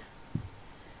reading,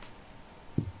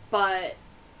 but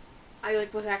I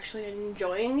was actually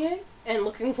enjoying it and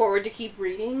looking forward to keep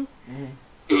reading.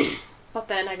 Mm-hmm. But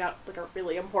then I got a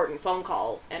really important phone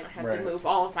call, and I had to move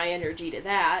all of my energy to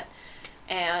that.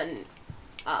 And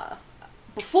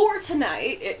before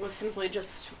tonight, it was simply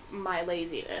just my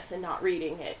laziness and not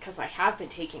reading it, because I have been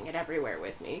taking it everywhere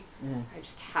with me. I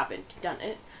just haven't done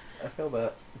it. I feel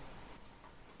that.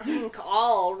 I think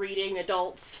all reading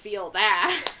adults feel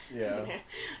that. Yeah.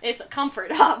 It's a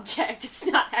comfort object. It's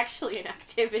not actually an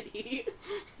activity.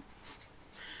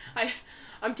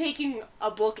 I'm taking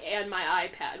a book and my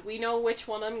iPad. We know which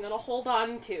one I'm going to hold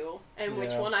on to and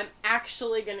which one I'm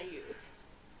actually going to use.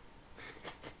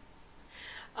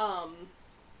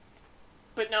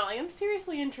 But no, I am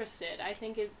seriously interested. I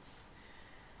think it's...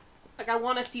 Like, I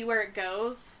want to see where it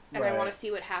goes, and I want to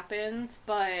see what happens,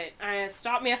 but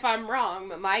stop me if I'm wrong,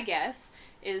 but my guess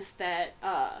is that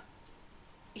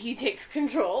he takes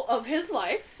control of his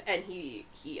life, and he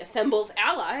assembles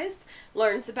allies,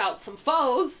 learns about some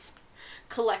foes,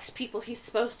 collects people he's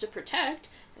supposed to protect,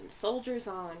 and soldiers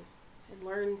on, and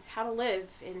learns how to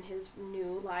live in his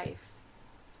new life.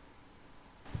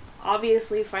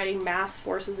 Obviously fighting mass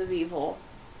forces of evil,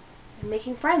 and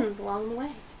making friends along the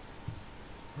way.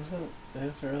 He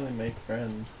doesn't really make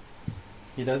friends.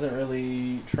 He doesn't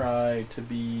really try to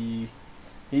be...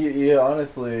 He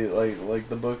honestly, like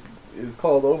the book is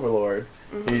called Overlord.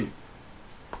 Mm-hmm.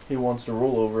 He wants to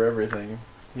rule over everything.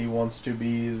 He wants to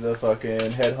be the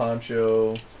fucking head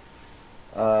honcho,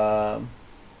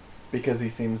 because he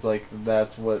seems like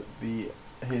that's what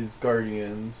his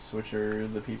guardians, which are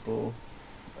the people,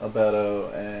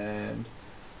 Albedo and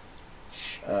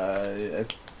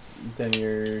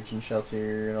Demiurge and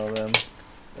Sheltier and all them.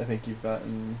 I think he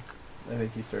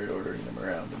started ordering them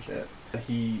around and shit.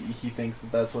 He thinks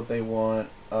that that's what they want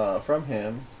from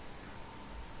him.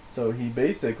 So he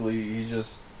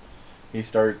just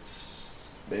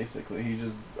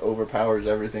overpowers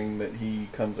everything that he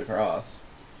comes across.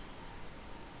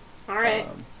 Alright,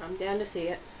 I'm down to see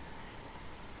it.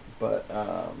 But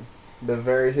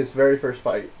his very first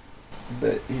fight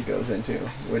that he goes into,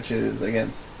 which is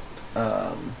against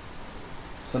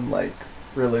some like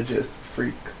religious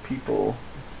freak people.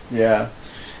 Yeah.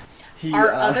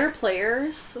 Are other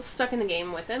players stuck in the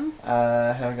game with him?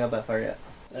 I haven't got that far yet.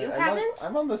 You haven't?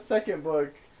 I'm on the second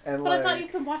book, and But I thought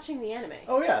you've been watching the anime.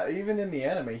 Oh yeah, even in the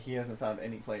anime, he hasn't found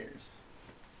any players.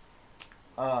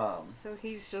 So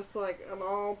he's just like an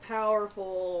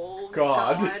all-powerful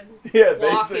God. Yeah,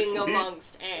 walking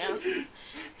amongst ants,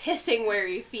 hissing where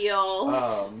he feels.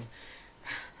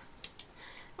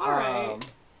 Alright.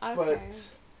 Okay. But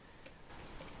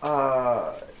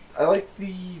I like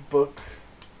the book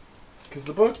because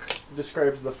the book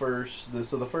describes the first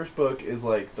book is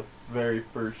like the very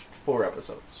first 4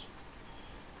 episodes.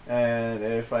 And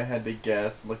if I had to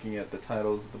guess, looking at the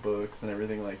titles of the books and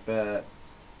everything like that,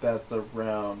 that's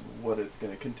around what it's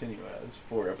going to continue as.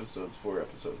 4 episodes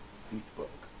each book.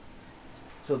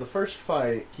 So the first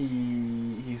fight,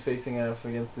 he's facing off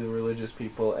against the religious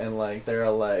people, and like they're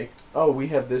like, oh, we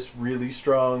have this really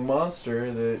strong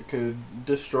monster that could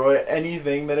destroy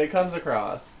anything that it comes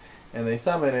across. And they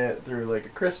summon it through like a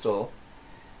crystal,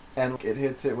 and it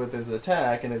hits it with his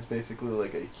attack, and it's basically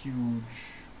like a huge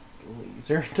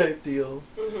laser type deal,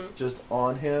 just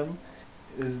on him.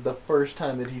 This is the first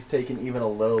time that he's taken even a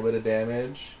little bit of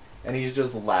damage, and he's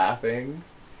just laughing.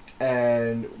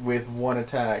 And with one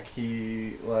attack,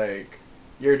 he, like,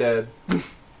 you're dead.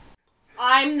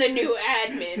 I'm the new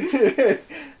admin.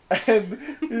 And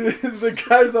the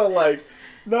guys are like,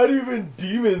 not even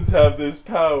demons have this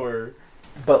power.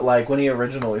 But, like, when he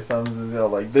originally summons it,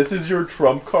 like, this is your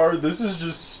trump card? This is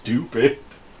just stupid.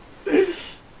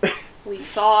 Weak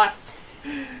sauce.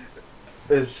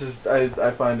 It's just,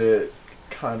 I find it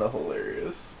kind of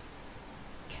hilarious.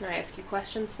 Can I ask you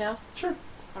questions now? Sure.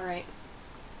 Alright.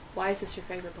 Why is this your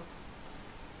favorite book?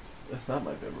 It's not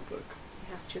my favorite book.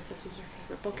 I asked you if this was your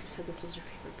favorite book. You said this was your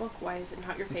favorite book. Why is it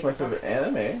not your favorite book? It's my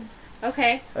favorite anime.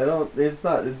 Okay. It's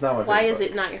not my favorite book. Why is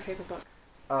it not your favorite book?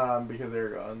 Because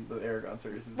the Eragon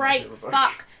series is right, my favorite book.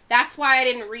 Fuck. That's why I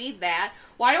didn't read that.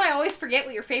 Why do I always forget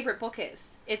what your favorite book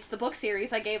is? It's the book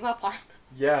series I gave up on.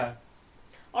 Yeah.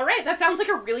 Alright, that sounds like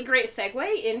a really great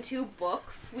segue into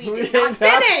books we did not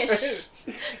finish. It's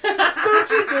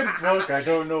such a good book, I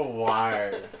don't know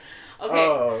why.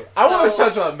 Okay. I want to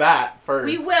touch on that first.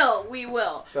 We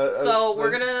will. So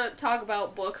we're gonna talk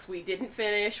about books we didn't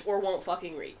finish or won't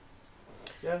fucking read.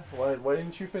 Yeah, why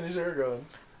didn't you finish Eragon?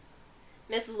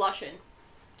 Mrs. Lushin,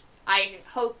 I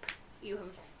hope you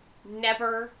have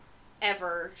never,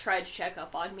 ever tried to check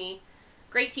up on me.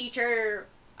 Great teacher,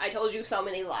 I told you so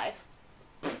many lies.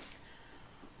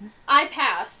 I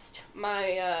passed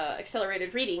my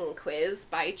accelerated reading quiz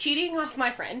by cheating off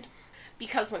my friend,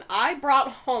 because when I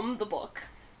brought home the book,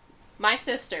 my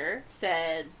sister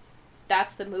said,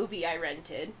 "That's the movie I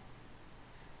rented."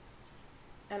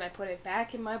 And I put it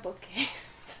back in my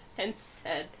bookcase and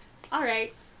said,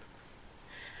 "Alright."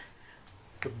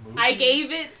 I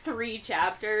gave it 3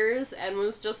 chapters and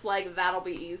was just like, that'll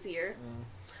be easier.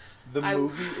 The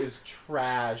movie is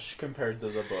trash compared to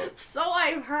the book. So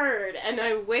I've heard, and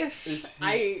I wish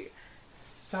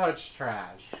such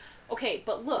trash. Okay,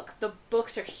 but look, the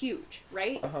books are huge,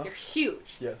 right? Uh-huh. They're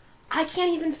huge. Yes. I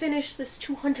can't even finish this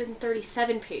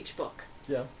 237-page book.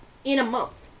 Yeah. In a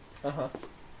month. Uh-huh.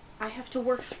 I have to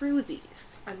work through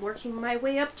these. I'm working my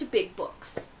way up to big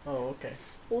books. Oh, okay.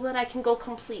 So that I can go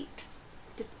complete.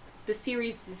 The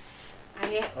series is...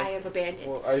 I have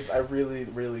abandoned. Well, I really,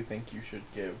 really think you should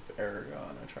give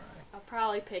Eragon a try. I'll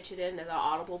probably pitch it into the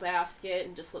Audible basket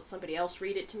and just let somebody else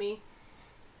read it to me.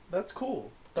 That's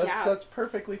cool. That's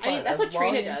perfectly fine. I mean, that's what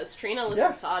Trina does. Trina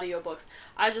listens to audiobooks.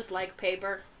 I just like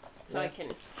paper, so I can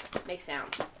make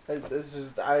sound.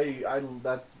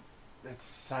 It's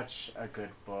such a good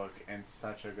book and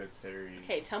such a good series.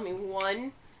 Okay, tell me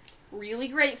one really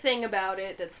great thing about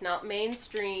it that's not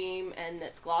mainstream and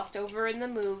that's glossed over in the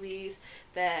movies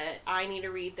that I need to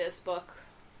read this book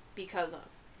because of.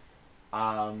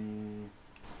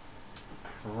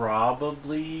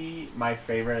 Probably my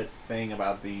favorite thing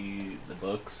about the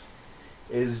books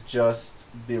is just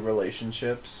the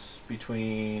relationships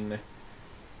between,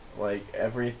 like,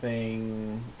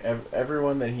 everyone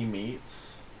that he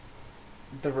meets.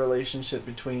 The relationship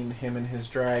between him and his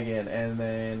dragon, and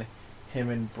then him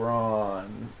and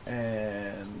Braun,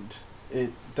 and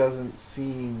it doesn't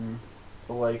seem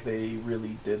like they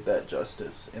really did that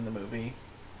justice in the movie.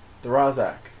 The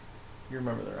Razak. You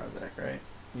remember the Razak, right?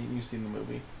 You've seen the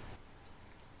movie?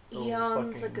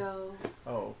 Eons ago.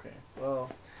 Oh, okay. Well,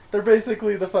 they're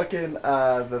basically the fucking,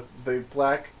 the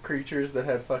black creatures that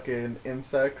had fucking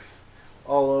insects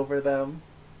all over them.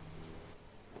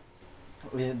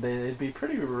 They'd be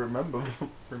pretty rememberable.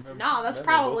 No, that's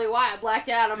probably why I blacked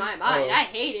it out of my mind. I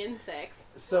hate insects.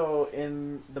 So,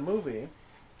 in the movie,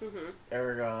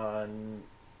 Eragon,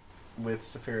 with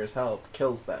Saphira's help,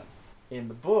 kills them. In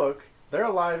the book, they're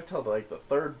alive till, like, the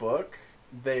third book.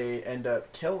 They end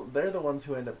up they're the ones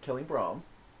who end up killing Braum.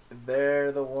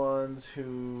 They're the ones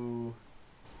who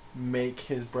make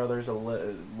his brother's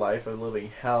life a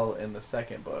living hell in the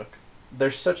second book.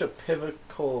 They're such a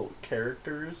pivotal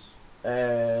characters,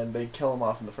 and they kill them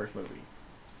off in the first movie.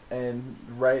 And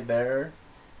right there,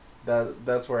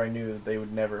 that's where I knew that they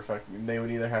would never they would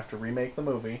either have to remake the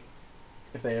movie,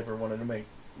 if they ever wanted to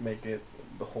make it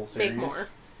the whole series. Make more.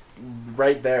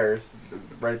 Right there,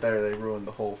 they ruined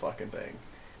the whole fucking thing.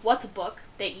 What's a book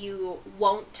that you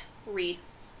won't read,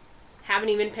 haven't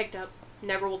even picked up,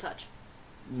 never will touch?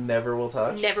 Never will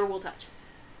touch? Never will touch.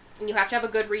 And you have to have a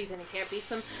good reason. It can't be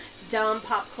some dumb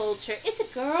pop culture, it's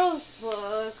a girl's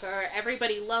book, or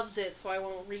everybody loves it, so I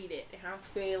won't read it. It has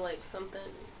to be like something...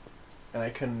 And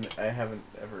I haven't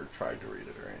ever tried to read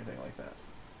it or anything like that.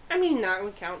 I mean, that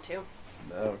would count too.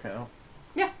 That would count?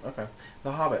 Yeah. Okay.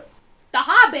 The Hobbit. The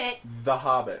Hobbit! The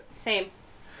Hobbit. Same.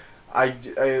 I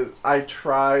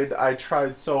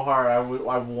tried so hard. I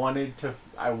wanted to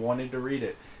read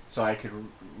it so I could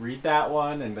read that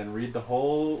one and then read the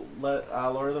whole Lord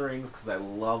of the Rings, because I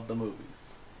love the movies.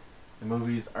 The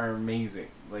movies are amazing,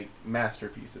 like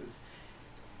masterpieces.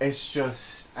 It's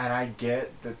just, and I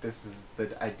get that this is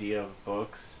the idea of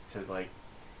books to, like,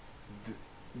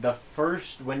 the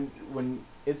first when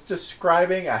it's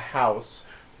describing a house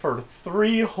for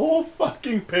 3 whole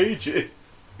fucking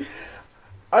pages.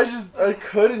 I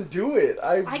couldn't do it.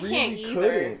 I really can't either.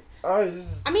 couldn't.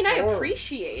 I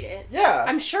appreciate it. Yeah.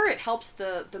 I'm sure it helps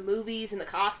the movies and the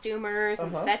costumers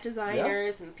and the set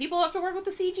designers and the people who have to work with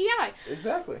the CGI.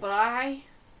 Exactly. But I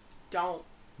don't.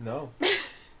 No.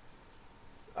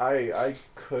 I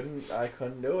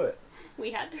couldn't do it.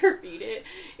 We had to read it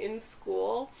in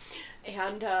school,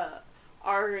 and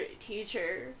our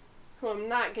teacher, who I'm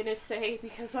not gonna say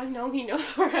because I know he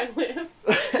knows where I live,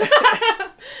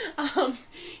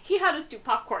 he had us do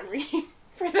popcorn reading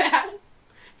for that,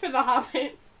 for The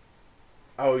Hobbit.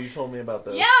 Oh, you told me about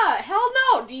this. Yeah, hell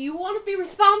no. Do you want to be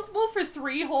responsible for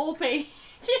 3 whole pages?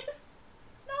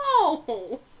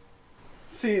 No.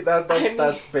 See,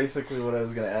 that's basically what I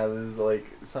was going to add, is like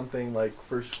something like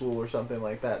for school or something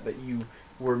like that you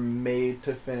were made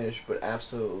to finish but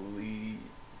absolutely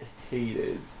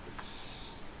hated.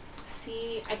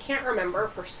 See, I can't remember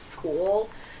for school,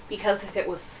 because if it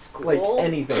was school... Like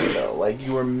anything, though. Like,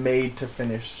 you were made to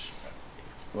finish.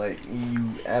 Like,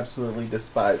 you absolutely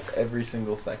despised every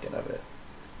single second of it.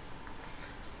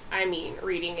 I mean,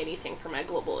 reading anything for my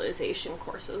globalization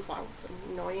courses was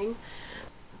annoying.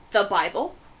 The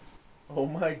Bible. Oh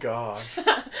my gosh. Okay.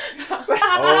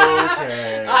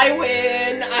 I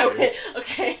win.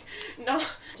 Okay. No.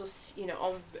 Just,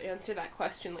 I'll answer that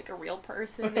question like a real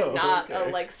person and not a,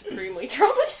 like, supremely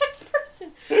traumatized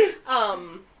person.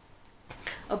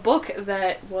 A book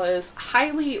that was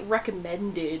highly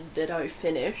recommended that I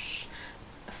finish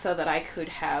so that I could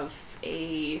have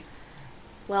a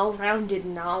well-rounded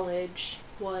knowledge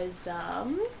was,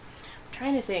 I'm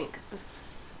trying to think.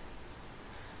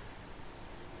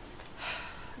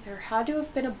 There had to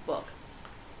have been a book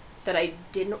that I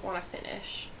didn't want to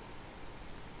finish.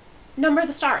 Number of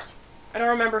the Stars. I don't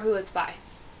remember who it's by.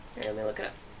 Here, let me look it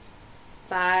up.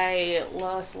 By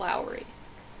Lois Lowry.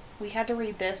 We had to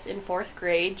read this in 4th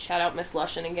grade. Shout out Miss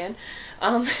Lushin again.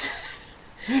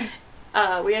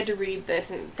 We had to read this,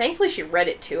 and thankfully she read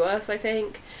it to us, I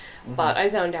think. Mm-hmm. But I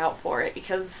zoned out for it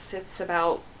because it's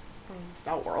about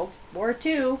World War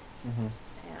II. Mm-hmm.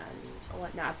 And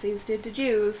what Nazis did to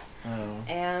Jews. Oh.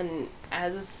 And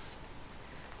as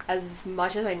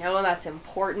much as I know that's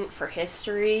important for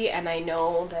history, and I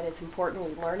know that it's important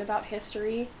we learn about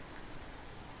history,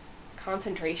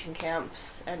 concentration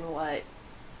camps and what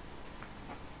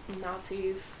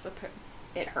Nazis,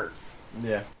 it hurts.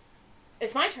 Yeah.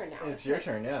 It's my turn now. It's your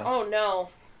turn, yeah. Oh, no.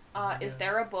 Is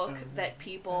there a book that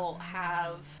people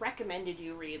have recommended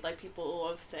you read? Like, people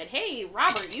have said, hey,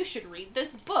 Robert, you should read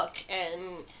this book.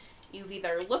 And you've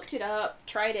either looked it up,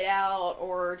 tried it out,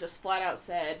 or just flat out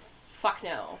said, fuck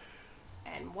no.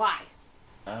 And why?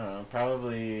 I don't know.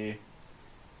 Probably,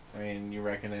 I mean, you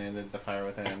recommended The Fire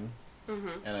Within.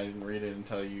 Mm-hmm. And I didn't read it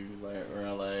until you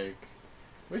were like,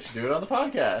 we should do it on the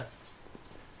podcast.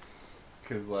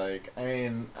 Because, like, I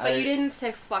mean... But you didn't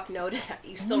say fuck no to that.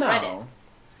 You still read it.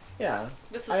 Yeah.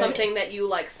 This is something that you,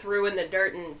 like, threw in the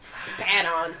dirt and spat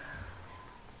on.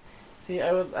 See,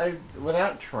 I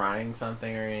without trying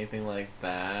something or anything like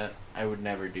that, I would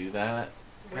never do that.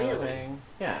 Really? Kind of thing.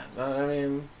 Yeah. I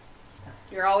mean...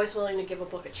 You're always willing to give a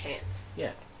book a chance.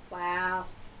 Yeah. Wow.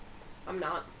 I'm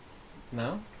not.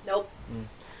 No? Nope.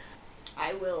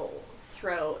 I will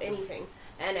throw anything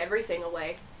and everything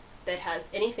away that has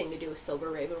anything to do with Silver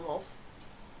Raven Wolf.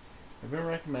 I've been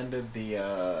recommended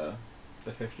the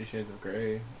 50 Shades of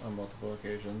Grey on multiple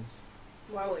occasions.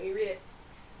 Why won't you read it?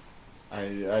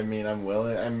 I mean, I'm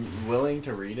willing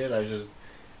to read it.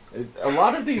 A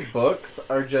lot of these books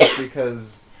are just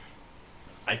because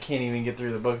I can't even get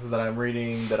through the books that I'm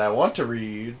reading that I want to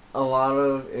read. A lot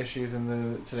of issues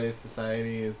in today's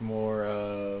society is more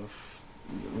of,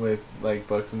 with like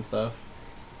books and stuff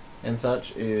and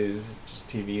such, is just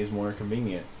TV is more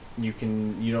convenient. You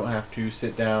don't have to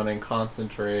sit down and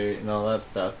concentrate and all that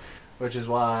stuff, which is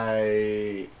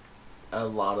why a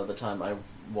lot of the time I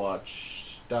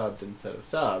watch dubbed instead of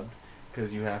subbed,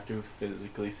 because you have to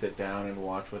physically sit down and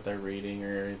watch what they're reading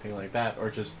or anything like that,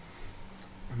 or just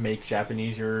make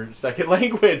Japanese your second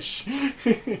language.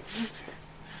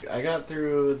 I got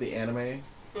through the anime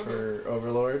for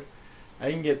Overlord.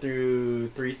 I can get through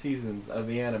 3 seasons of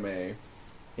the anime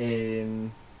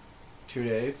in 2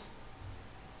 days.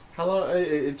 How long?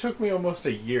 It took me almost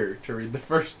a year to read the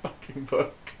first fucking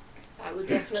book. I would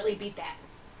definitely beat that.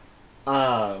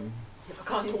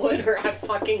 Knock on wood, or I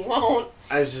fucking won't.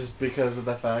 It's just because of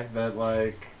the fact that,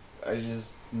 like, I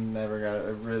just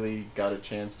never really got a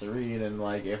chance to read, and,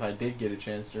 like, if I did get a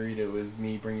chance to read, it was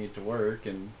me bringing it to work,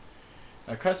 and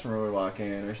a customer would walk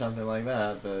in, or something like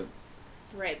that, but...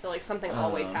 Right, but, like, something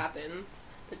always happens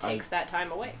that takes that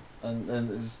time away.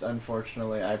 And just,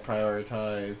 unfortunately, I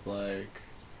prioritize, like,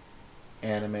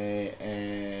 anime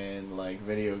and, like,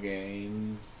 video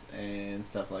games and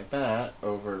stuff like that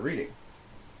over reading.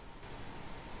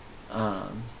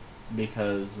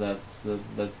 Because that's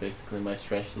basically my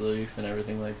stress relief and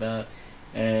everything like that.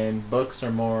 And books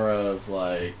are more of,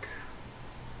 like,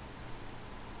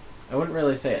 I wouldn't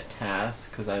really say a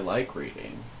task, because I like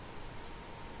reading.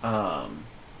 But,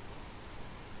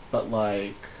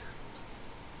 like...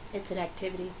 It's an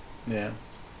activity. Yeah.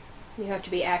 You have to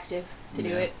be active to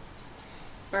do it.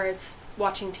 Whereas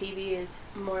watching TV is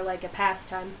more like a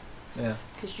pastime. Yeah.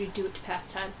 Because you do it to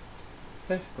pass time.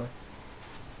 Basically.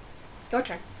 Your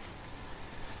turn.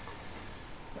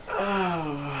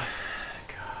 Oh,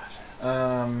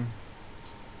 God.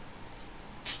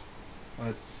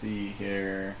 Let's see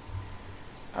here.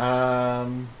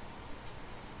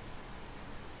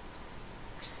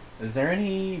 Is there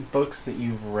any books that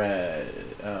you've read?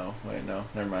 Oh, wait, no,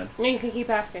 never mind. No, you can keep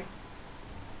asking.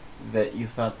 That you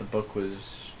thought the book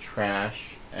was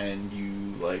trash, and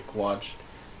you, like, watched,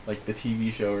 like, the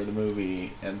TV show or the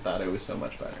movie and thought it was so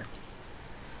much better?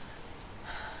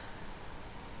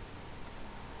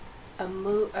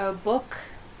 A book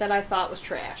that I thought was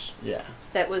trash. Yeah.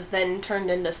 That was then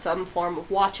turned into some form of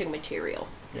watching material.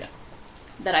 Yeah.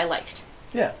 That I liked.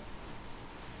 Yeah.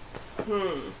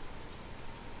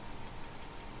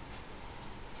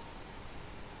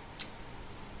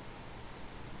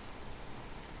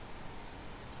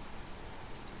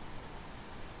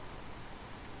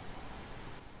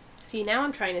 See, now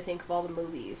I'm trying to think of all the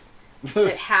movies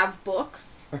that have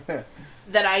books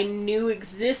that I knew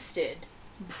existed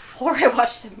before I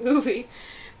watched the movie,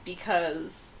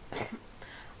 because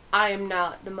I am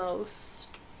not the most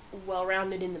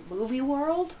well-rounded in the movie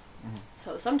world. Mm-hmm.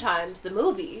 So sometimes the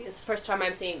movie is the first time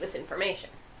I'm seeing this information.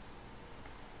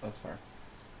 That's fair.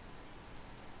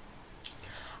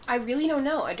 I really don't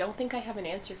know. I don't think I have an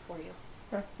answer for you.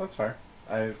 Yeah, that's fair.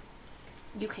 You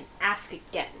can ask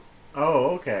again.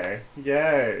 Oh, okay.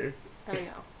 Yay. I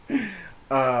know.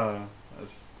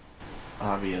 That's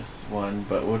obvious one,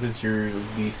 but what is your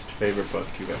least favorite book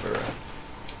you've ever read?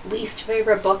 Least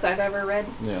favorite book I've ever read?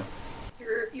 Yeah.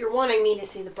 You're wanting me to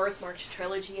see the Birthmarch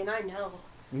trilogy, and I know.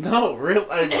 No,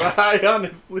 really? I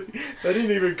honestly, that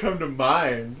didn't even come to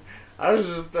mind. I was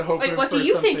just hoping. Wait, what do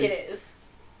you think it is?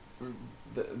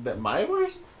 That my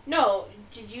version? No.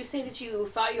 Did you say that you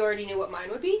thought you already knew what mine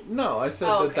would be? No, I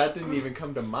said that didn't even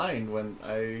come to mind when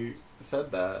I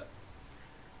said that.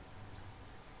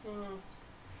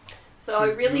 So I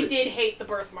really did hate the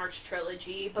Birthmarch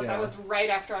trilogy, but Yeah. that was right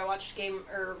after I watched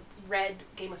read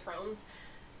Game of Thrones,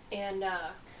 and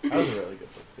that was a really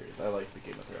good book series. I like the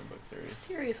Game of Thrones book series. The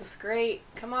series was great.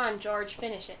 Come on, George,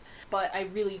 finish it. But I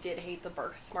really did hate the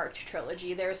Birthmarch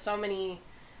trilogy. There's so many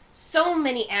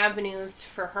avenues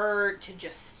for her to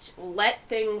just let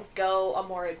things go a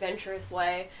more adventurous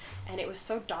way, and it was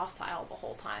so docile the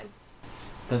whole time.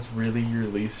 That's really your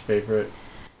least favorite?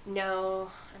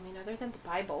 No, I mean, other than the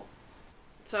Bible.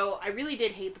 So I really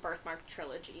did hate the Birthmark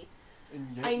trilogy.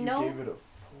 And yet I know. You gave it a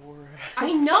 4.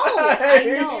 I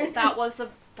know. That was an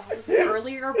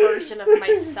earlier version of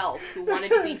myself who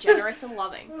wanted to be generous and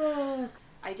loving.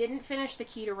 I didn't finish The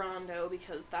Key to Rondo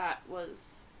because that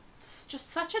was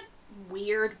just such a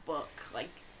weird book.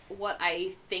 Like, what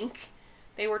I think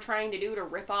they were trying to do to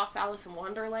rip off Alice in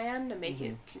Wonderland and make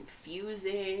it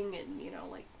confusing, and,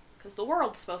 because the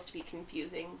world's supposed to be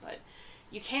confusing, but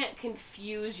you can't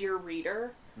confuse your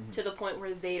reader to the point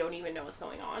where they don't even know what's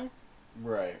going on.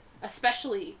 Right.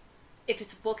 Especially if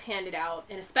it's a book handed out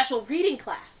in a special reading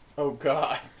class. Oh,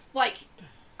 God. Like,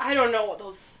 I don't know what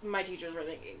my teachers were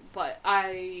thinking, but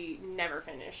I never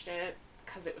finished it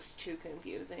because it was too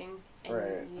confusing,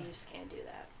 and you just can't do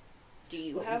that. Do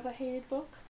you have a hated book?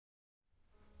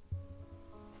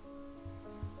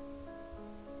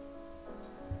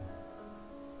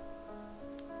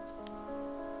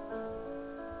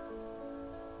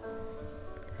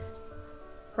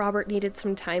 Robert needed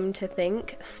some time to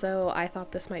think, so I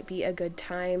thought this might be a good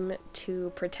time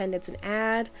to pretend it's an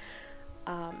ad.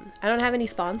 I don't have any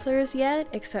sponsors yet,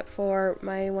 except for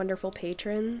my wonderful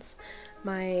patrons.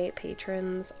 My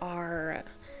patrons are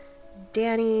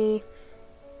Danny,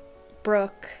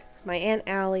 Brooke, my Aunt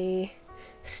Allie,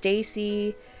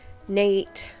 Stacy,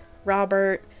 Nate,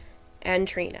 Robert, and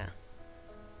Trina.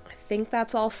 I think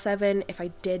that's all 7. If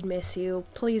I did miss you,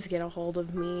 please get a hold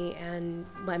of me and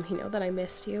let me know that I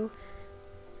missed you.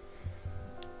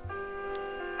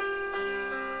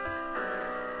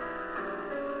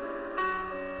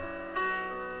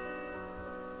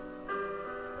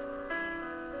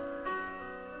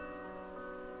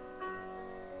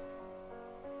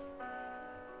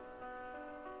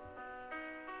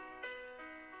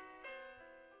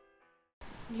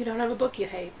 You don't have a book you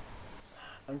hate.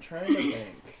 I'm trying to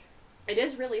think. It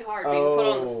is really hard being put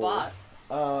on the spot.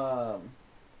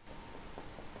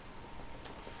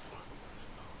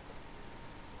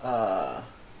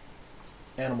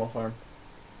 Animal Farm.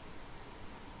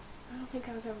 I don't think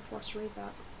I was ever forced to read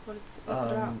that. What's it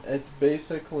about? It's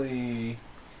basically...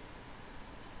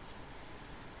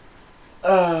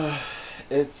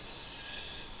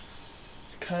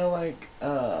 it's kind of like,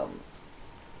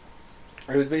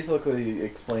 it was basically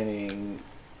explaining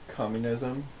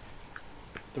communism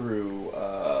through,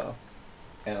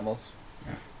 animals.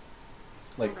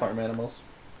 Like farm animals.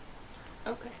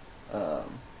 Okay.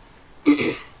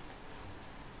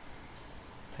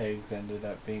 Pigs ended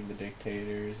up being the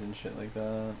dictators and shit like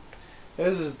that. It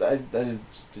was just, I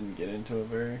just didn't get into it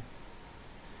very.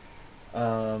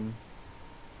 A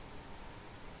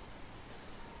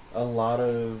lot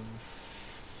of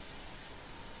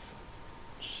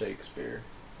Shakespeare.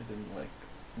 I didn't like,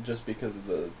 just because of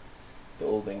the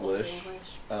Old English.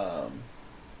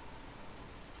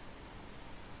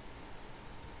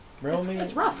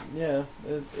 It's rough. Yeah,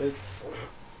 it's.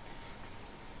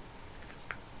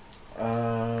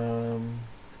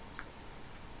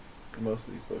 Most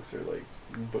of these books are like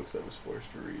books I was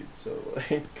forced to read, so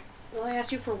like. Well, I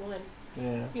asked you for one.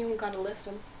 Yeah. You got to list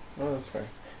them. Oh, that's fair.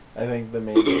 I think the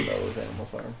main one though was Animal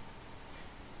Farm.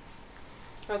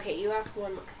 Okay, you ask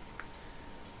one more.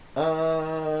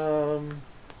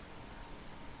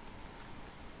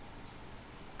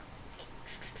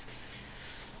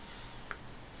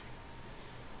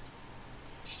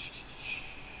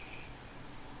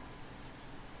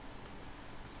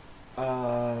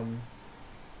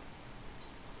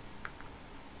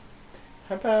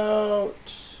 How about...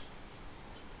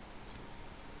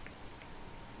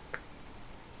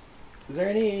 Is there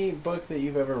any book that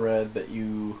you've ever read that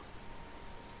you,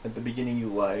 at the beginning you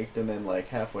liked, and then like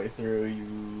halfway through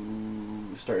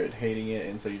you started hating it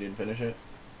and so you didn't finish it?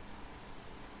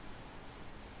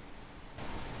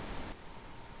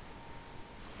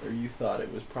 Or you thought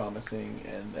it was promising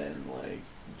and then like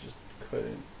just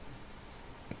couldn't?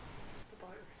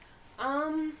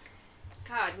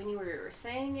 God, when you were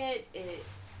saying it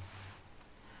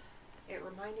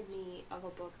reminded me of a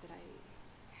book that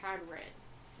I had read.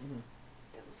 Mm-hmm.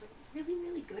 That was like really,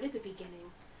 really good at the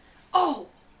beginning. Oh!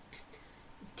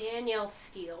 Danielle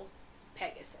Steele,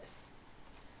 Pegasus.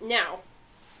 Now,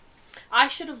 I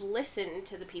should have listened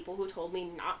to the people who told me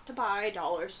not to buy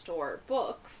dollar store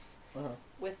books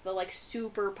with the like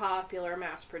super popular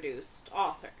mass-produced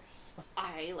authors.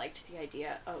 I liked the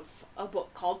idea of a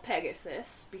book called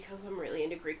Pegasus because I'm really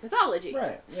into Greek mythology.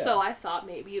 Right, yeah. So I thought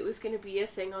maybe it was going to be a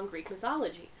thing on Greek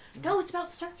mythology. Mm-hmm. No, it's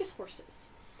about circus horses.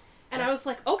 And I was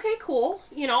like, okay, cool.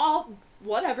 You know,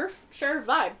 whatever. Sure,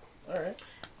 vibe. Alright.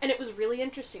 And it was really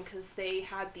interesting because they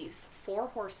had these 4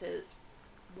 horses,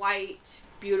 white,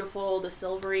 beautiful, the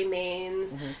silvery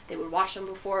manes. Mm-hmm. They would wash them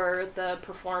before the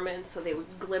performance so they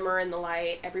would glimmer in the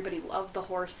light. Everybody loved the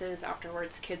horses.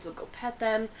 Afterwards, kids would go pet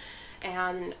them.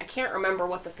 And I can't remember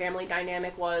what the family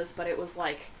dynamic was, but it was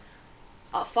like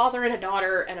a father and a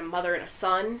daughter and a mother and a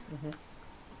son. Mm-hmm.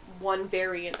 One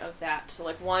variant of that. So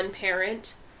like one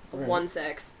parent of one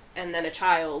sex, and then a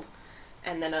child,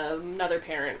 and then another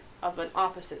parent of an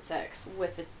opposite sex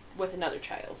with another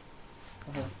child.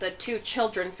 Uh-huh. The 2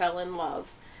 children fell in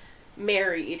love,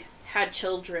 married, had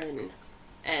children,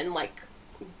 and like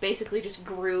basically just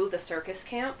grew the circus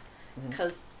camp,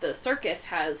 because the circus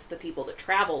has the people that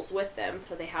travels with them,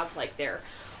 so they have like their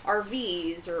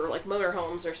RVs or like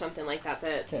motorhomes or something like that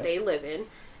they live in.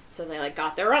 So they like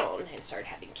got their own and started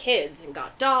having kids and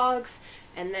got dogs,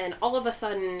 and then all of a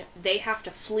sudden they have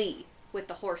to flee with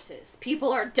the horses.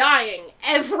 People are dying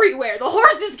everywhere. The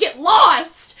horses get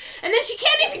lost, and then she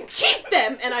can't even keep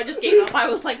them. And I just gave up. I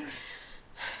was like,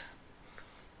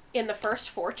 in the first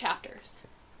 4 chapters,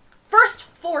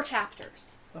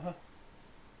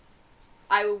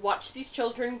 I would watch these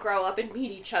children grow up and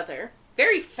meet each other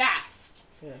very fast,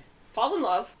 fall in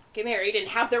love, get married, and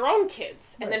have their own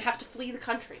kids, and then have to flee the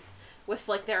country with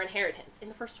like their inheritance in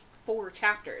the first 4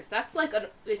 chapters. That's like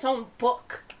its own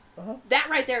book. That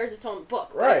right there is its own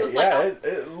book. Right, it was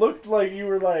it looked like you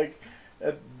were like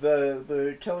at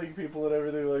the killing people and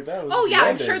everything like that. Oh yeah,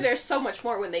 I'm sure there's so much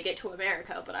more when they get to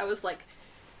America, but I was like,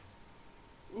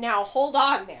 now hold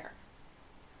on there.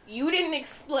 You didn't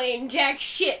explain jack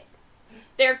shit.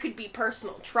 There could be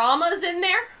personal traumas in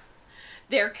there.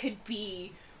 There could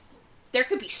be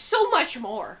so much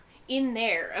more in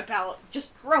there about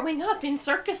just growing up in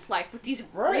circus life with these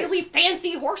really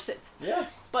fancy horses. Yeah.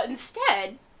 But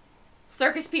instead,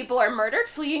 circus people are murdered,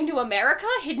 fleeing to America,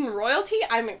 hidden royalty.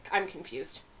 I'm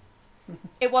confused.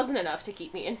 It wasn't enough to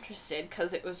keep me interested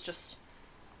because it was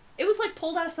like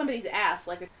pulled out of somebody's ass.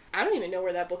 Like, I don't even know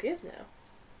where that book is now.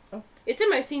 Oh. It's in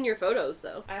my senior photos,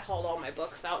 though. I hauled all my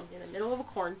books out in the middle of a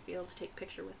cornfield to take a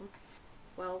picture with them.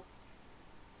 Well,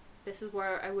 this is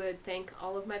where I would thank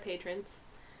all of my patrons.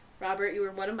 Robert, you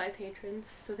were one of my patrons,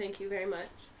 so thank you very much.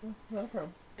 No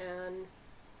problem. And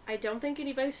I don't think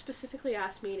anybody specifically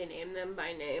asked me to name them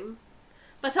by name.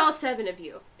 But to all 7 of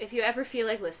you, if you ever feel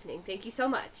like listening, thank you so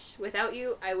much. Without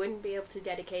you, I wouldn't be able to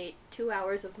dedicate 2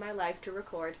 hours of my life to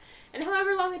record, and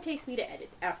however long it takes me to edit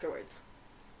afterwards.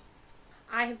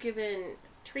 I have given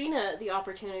Trina the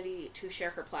opportunity to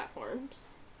share her platforms.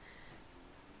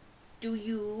 Do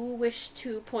you wish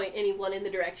to point anyone in the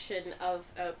direction of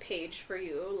a page for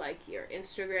you, like your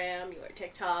Instagram, your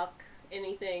TikTok,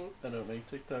 anything? I don't make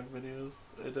TikTok videos.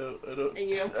 I don't. And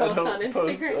you don't post on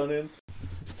Instagram?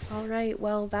 Alright,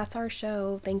 well, that's our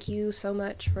show. Thank you so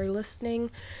much for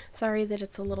listening. Sorry that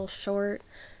it's a little short.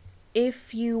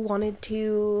 If you wanted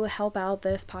to help out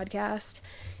this podcast,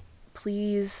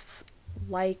 please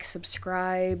like,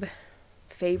 subscribe,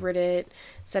 favorite it,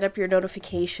 set up your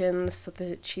notifications so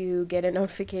that you get a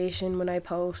notification when I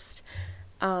post.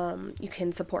 You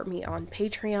can support me on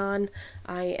Patreon.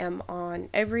 I am on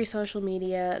every social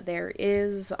media there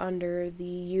is under the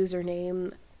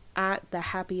username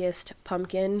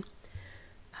 @thehappiestpumpkin.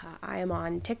 I am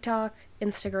on TikTok,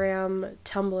 Instagram,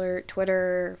 Tumblr,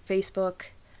 Twitter, Facebook.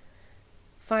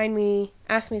 Find me,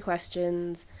 ask me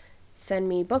questions, send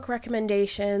me book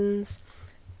recommendations.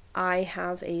 I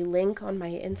have a link on my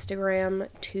Instagram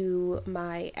to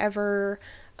my ever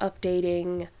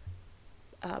updating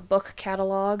book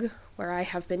catalog where I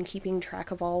have been keeping track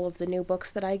of all of the new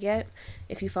books that I get.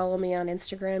 If you follow me on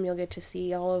Instagram, you'll get to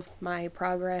see all of my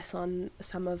progress on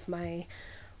some of my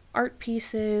art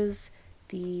pieces,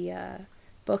 the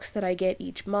books that I get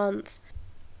each month.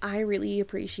 I really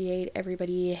appreciate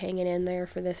everybody hanging in there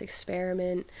for this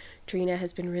experiment. Trina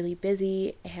has been really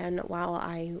busy, and while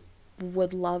I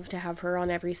would love to have her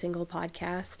on every single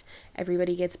podcast,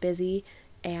 everybody gets busy,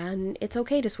 and it's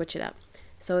okay to switch it up.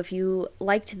 So if you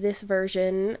liked this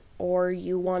version or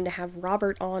you want to have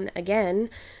Robert on again,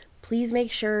 please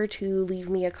make sure to leave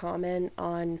me a comment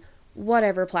on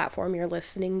whatever platform you're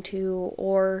listening to,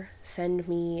 or send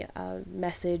me a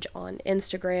message on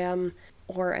Instagram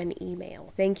or an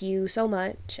email. Thank you so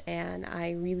much, and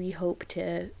I really hope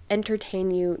to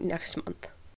entertain you next month.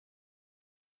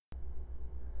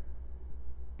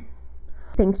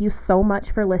 Thank you so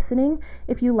much for listening.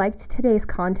 If you liked today's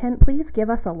content, please give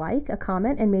us a like, a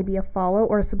comment, and maybe a follow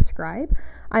or subscribe.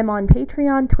 I'm on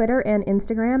Patreon, Twitter, and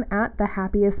Instagram at The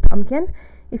Happiest Pumpkin.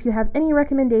 If you have any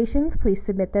recommendations, please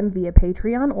submit them via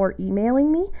Patreon or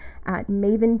emailing me at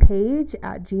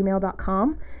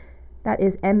mavenpage@gmail.com. That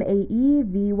is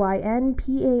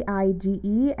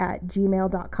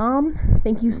maevynpage@gmail.com.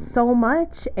 Thank you so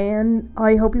much, and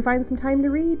I hope you find some time to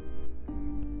read.